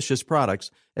delicious products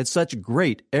at such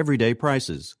great everyday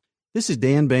prices. This is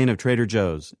Dan Bain of Trader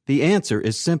Joe's. The answer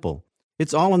is simple.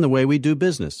 It's all in the way we do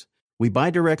business. We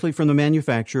buy directly from the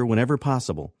manufacturer whenever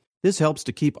possible. This helps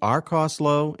to keep our costs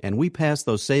low, and we pass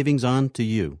those savings on to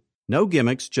you. No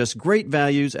gimmicks, just great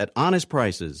values at honest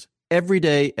prices. Every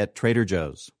day at Trader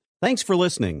Joe's. Thanks for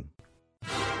listening.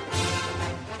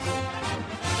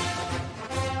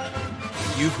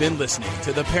 You've been listening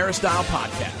to the Peristyle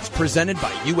Podcast, presented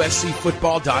by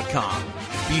USCFootball.com.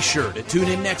 Be sure to tune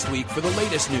in next week for the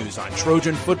latest news on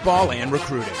Trojan football and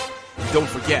recruiting. Don't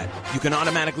forget, you can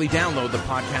automatically download the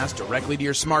podcast directly to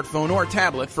your smartphone or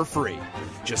tablet for free.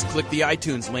 Just click the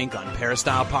iTunes link on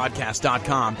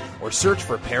peristylepodcast.com or search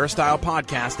for Peristyle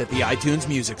Podcast at the iTunes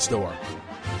Music Store.